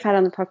I know you've had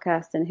on the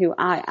podcast and who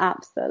I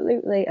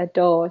absolutely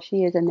adore. She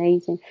is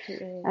amazing. She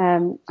is.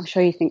 I'm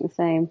sure you think the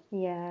same.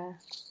 Yeah.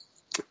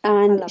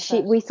 And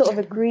we sort of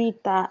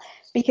agreed that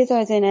because I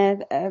was in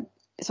a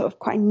sort of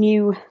quite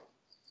new,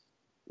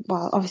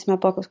 well, obviously my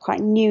blog was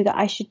quite new, that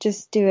I should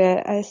just do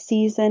a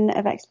season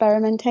of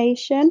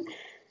experimentation.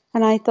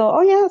 And I thought,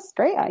 oh yeah, that's a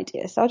great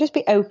idea. So I'll just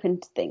be open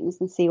to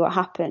things and see what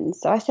happens.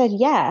 So I said,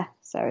 yeah.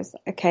 So I was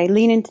okay,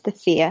 lean into the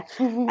fear.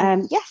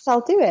 Yes, I'll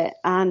do it.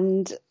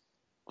 And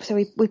so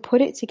we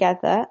put it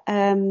together,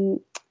 and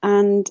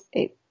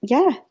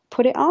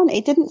put it on.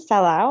 It didn't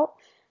sell out,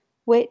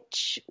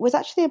 which was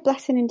actually a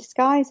blessing in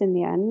disguise in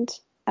the end.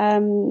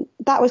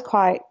 That was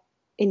quite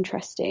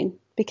interesting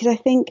because I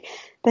think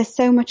there's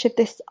so much of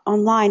this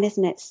online,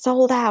 isn't it?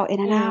 Sold out in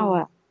an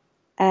hour.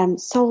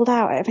 Sold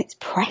out. It's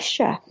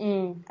pressure. I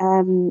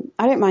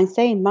don't mind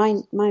saying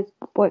my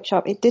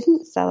workshop, it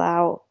didn't sell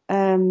out,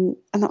 and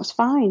that was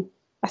fine.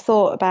 I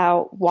thought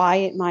about why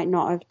it might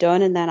not have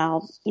done, and then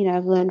I'll,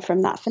 learn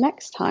from that for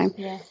next time.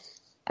 Yeah.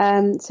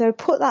 So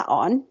put that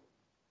on.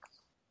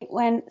 It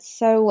went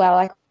so well.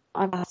 I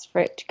I've asked for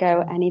it to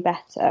go any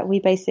better. We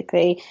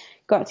basically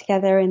got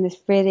together in this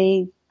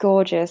really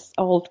gorgeous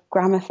old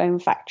gramophone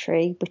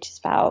factory, which is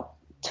about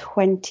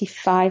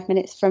 25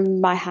 minutes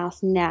from my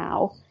house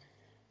now,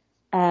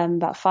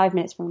 about 5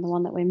 minutes from the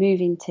one that we're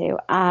moving to.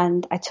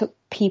 And I took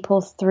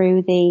people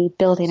through the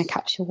building a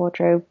capsule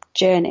wardrobe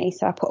journey.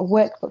 So I put a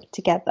workbook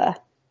together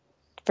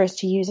for us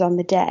to use on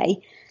the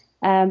day,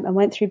 and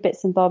went through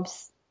bits and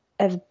bobs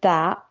of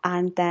that,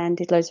 and then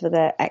did loads of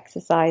other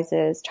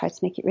exercises, tried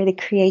to make it really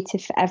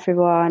creative for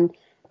everyone.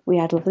 We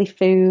had lovely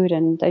food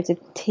and loads of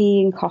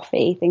tea and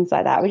coffee, things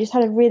like that. We just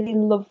had a really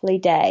lovely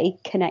day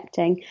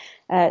connecting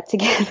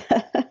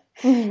together.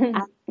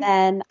 And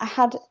then I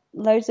had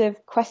loads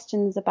of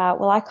questions about,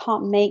 well, I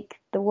can't make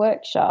the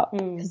workshop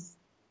because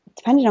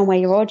depending on where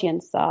your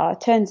audience are,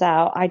 it turns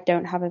out I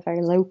don't have a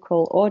very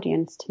local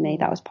audience to me.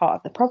 That was part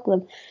of the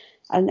problem.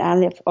 And I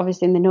live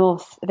obviously in the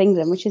north of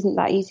England, which isn't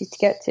that easy to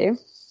get to.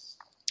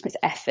 It's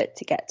effort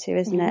to get to,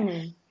 isn't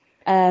it?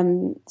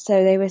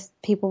 So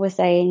people were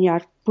saying,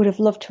 I would have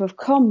loved to have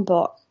come,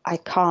 but I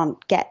can't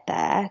get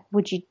there.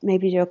 Would you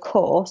maybe do a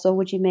course, or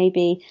would you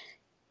maybe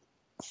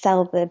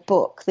sell the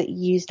book that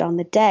you used on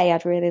the day?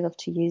 I'd really love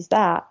to use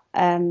that.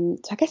 So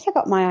I guess I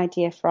got my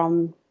idea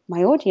from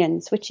my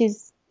audience, which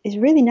is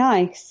really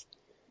nice.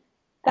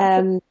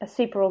 That's a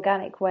super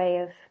organic way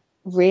of...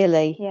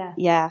 Really?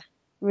 Yeah.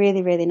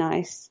 Really, really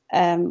nice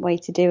way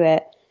to do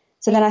it.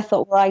 So then I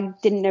thought, well, I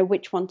didn't know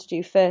which one to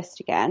do first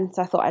again.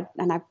 So I thought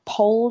I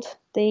polled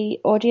the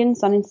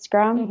audience on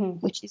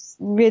Instagram, which is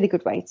a really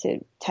good way to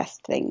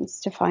test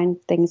things, to find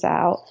things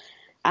out.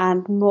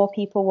 And more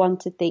people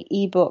wanted the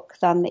ebook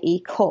than the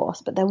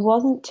e-course, but there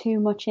wasn't too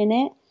much in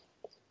it.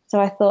 So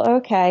I thought,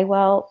 okay,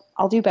 well,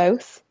 I'll do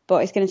both,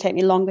 but it's going to take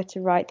me longer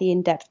to write the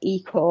in-depth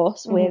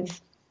e-course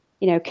with,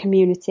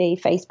 community,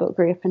 Facebook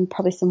group, and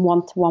probably some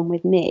one-to-one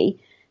with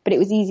me. But it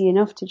was easy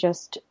enough to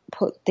just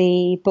put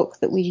the book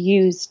that we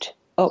used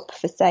up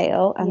for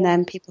sale, and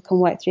then people can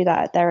work through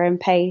that at their own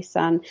pace.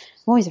 And I'm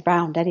always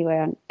around anyway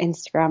on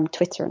Instagram,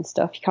 Twitter and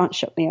stuff. You can't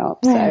shut me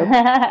up. So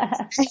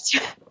answer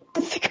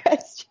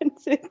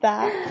questions with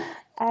that.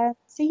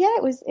 So yeah,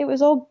 it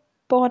was all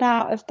born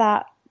out of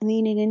that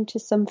leaning into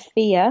some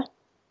fear,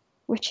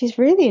 which is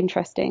really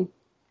interesting.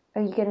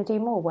 Are you going to do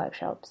more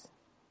workshops?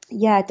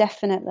 Yeah,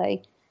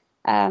 definitely.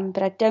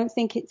 But I don't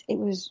think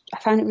I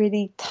found it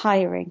really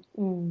tiring.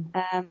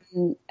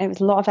 It was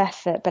a lot of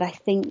effort, but I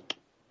think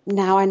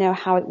now I know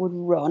how it would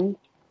run.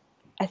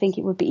 I think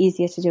it would be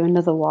easier to do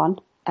another one.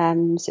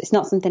 So it's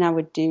not something I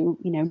would do,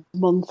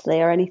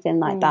 monthly or anything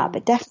like that,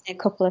 but definitely a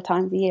couple of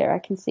times a year I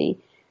can see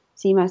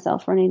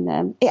myself running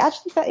them.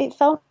 It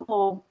felt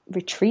more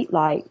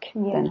retreat-like.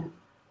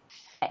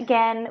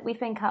 Again, we've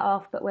been cut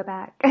off, but we're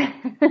back.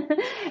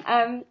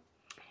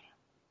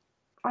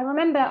 I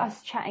remember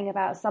us chatting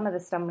about some of the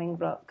stumbling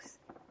blocks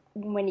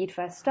when you'd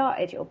first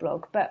started your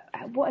blog, but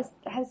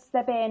has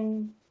there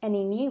been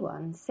any new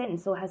ones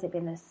since, or has it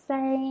been the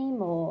same,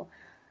 or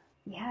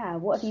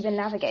what have you been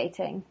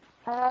navigating?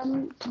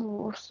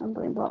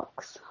 Stumbling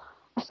blocks.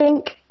 I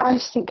think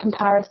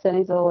comparison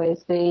is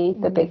always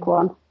the big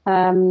one.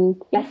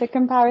 So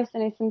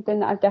comparison is something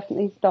that I've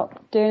definitely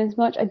stopped doing as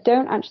much. I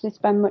don't actually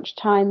spend much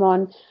time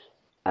on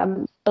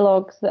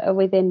blogs that are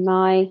within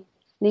my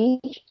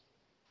niche,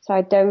 so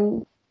I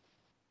don't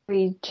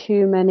read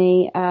too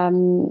many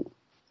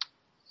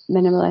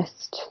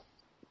minimalist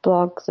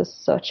blogs as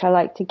such. I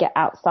like to get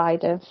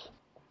outside of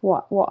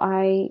what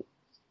I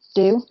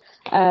do.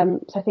 So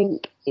I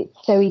think it's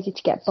so easy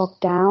to get bogged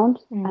down,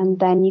 and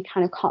then you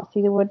kind of can't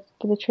see the wood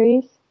for the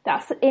trees.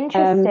 That's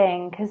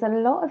interesting, because a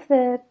lot of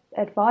the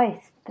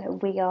advice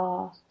that we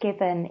are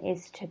given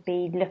is to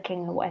be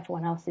looking at what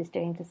everyone else is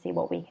doing to see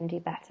what we can do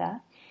better.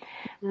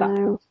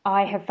 But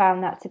I have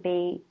found that to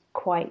be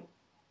quite,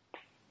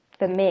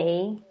 for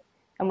me,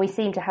 and we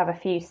seem to have a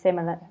few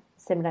similar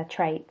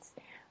traits.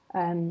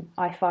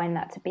 I find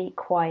that to be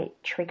quite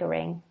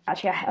triggering.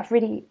 Actually,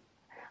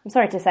 I'm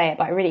sorry to say it,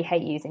 but I really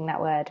hate using that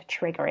word,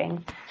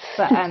 triggering.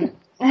 But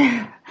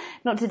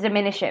not to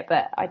diminish it,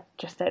 but I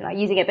just don't like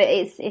using it. But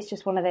it's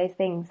just one of those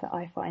things that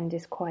I find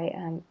is quite,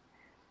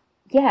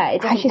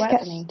 it doesn't work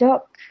for me.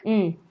 Stuck.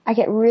 I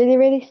get really,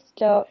 really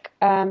stuck.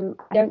 I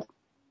don't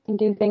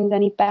do things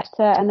any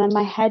better, and then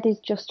my head is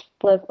just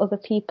full of other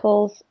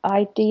people's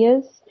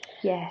ideas.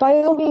 Yes. By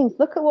all means,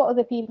 look at what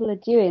other people are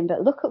doing,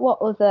 but look at what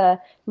other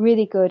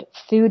really good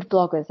food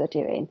bloggers are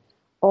doing,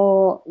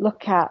 or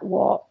look at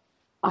what,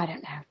 I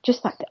don't know,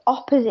 just like the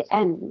opposite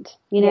end,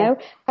 you know?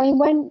 I mean,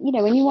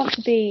 when you want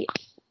to be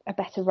a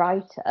better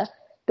writer,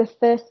 the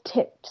first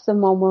tip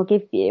someone will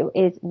give you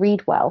is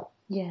read well.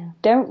 Yeah.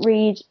 Don't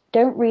read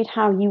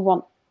how you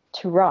want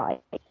to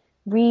write.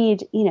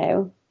 Read,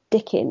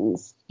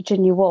 Dickens,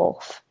 Virginia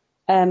Woolf.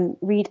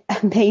 Read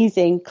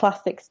amazing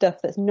classic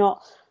stuff that's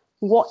not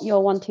what you're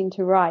wanting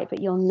to write,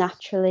 but you'll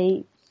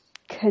naturally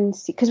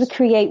consume, because we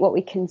create what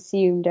we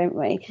consume, don't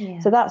we? Yeah.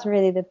 So that's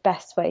really the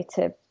best way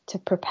to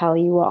propel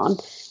you on,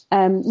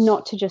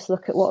 not to just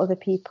look at what other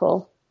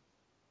people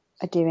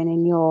are doing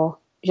in your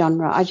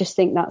genre. I just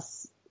think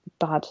that's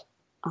bad.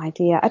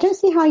 idea. I don't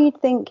see how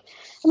you'd think.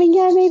 I mean,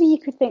 yeah, maybe you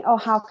could think, oh,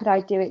 how could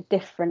I do it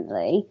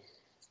differently?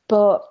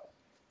 But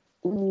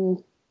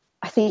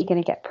I think you're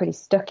going to get pretty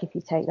stuck if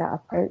you take that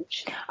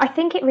approach. I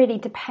think it really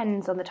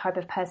depends on the type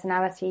of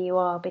personality you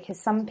are, because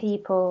some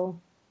people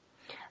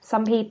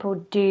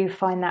do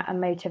find that a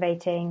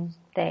motivating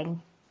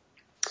thing.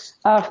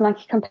 Oh, from like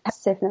a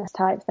competitiveness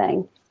type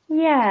thing.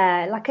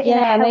 Yeah, like in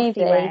a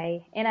healthy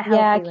way. In a healthy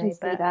way. I can see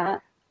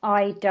that.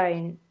 I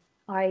don't.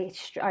 I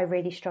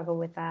really struggle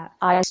with that.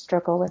 I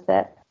struggle with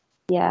it.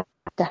 Yeah,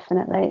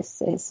 definitely.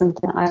 It's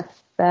something that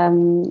I've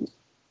tried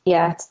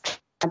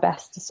my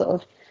best to sort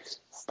of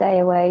stay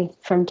away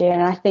from doing.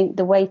 And I think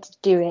the way to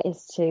do it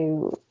is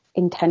to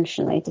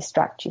intentionally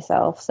distract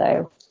yourself.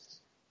 So,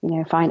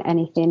 find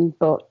anything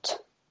but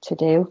to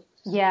do.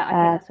 Yeah, I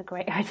think that's a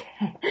great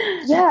idea.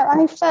 Yeah, I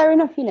mean, fair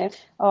enough,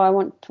 I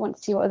want to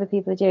see what other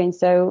people are doing.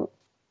 So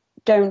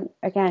don't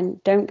go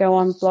on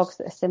blogs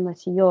that are similar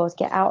to yours.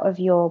 Get out of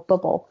your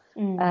bubble.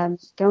 Go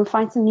and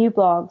find some new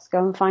blogs.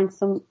 Go and find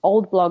some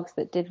old blogs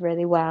that did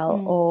really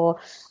well, or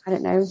I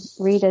don't know,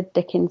 read a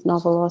Dickens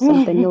novel or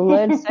something. You'll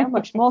learn so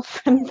much more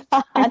from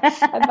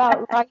that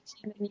about writing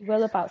than you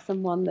will about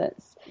someone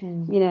that's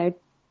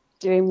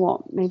doing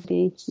what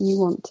maybe you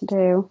want to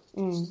do.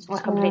 I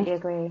completely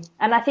agree,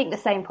 and I think the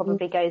same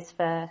probably goes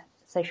for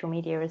social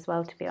media as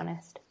well, to be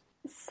honest.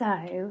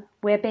 So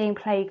we're being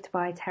plagued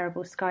by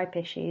terrible Skype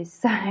issues.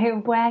 So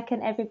where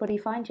can everybody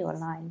find you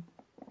online?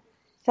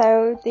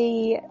 So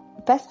the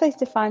best place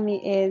to find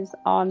me is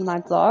on my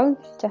blog,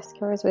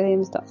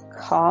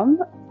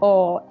 jessicaRoseWilliams.com,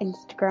 or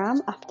Instagram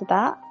after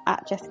that,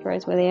 at Jessica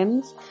Rose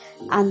Williams.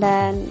 And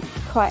then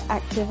quite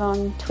active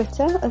on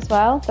Twitter as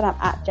well, but I'm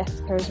at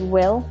Jessica Rose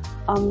Will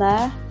on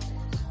there.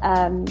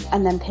 And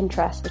then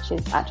Pinterest, which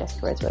is at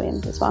Jessica Rose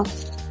Williams as well.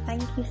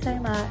 Thank you so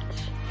much.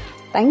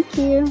 Thank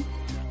you.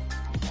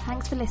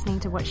 Thanks for listening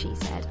to What She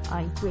Said.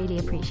 I really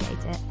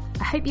appreciate it.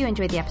 I hope you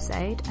enjoyed the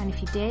episode, and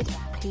if you did,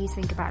 please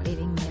think about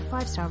leaving me a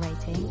 5-star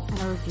rating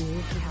and a review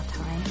if you have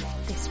time.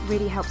 This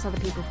really helps other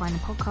people find the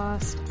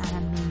podcast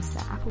and means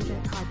that Apple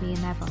don't hide me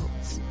in their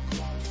vaults.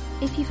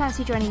 If you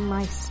fancy joining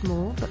my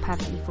small but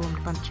perfectly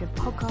formed bunch of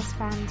podcast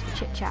fans for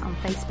chit chat on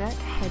Facebook,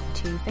 head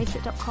to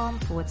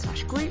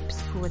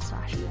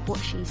facebook.com/groups/What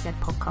She Said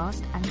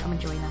podcast and come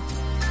and join us.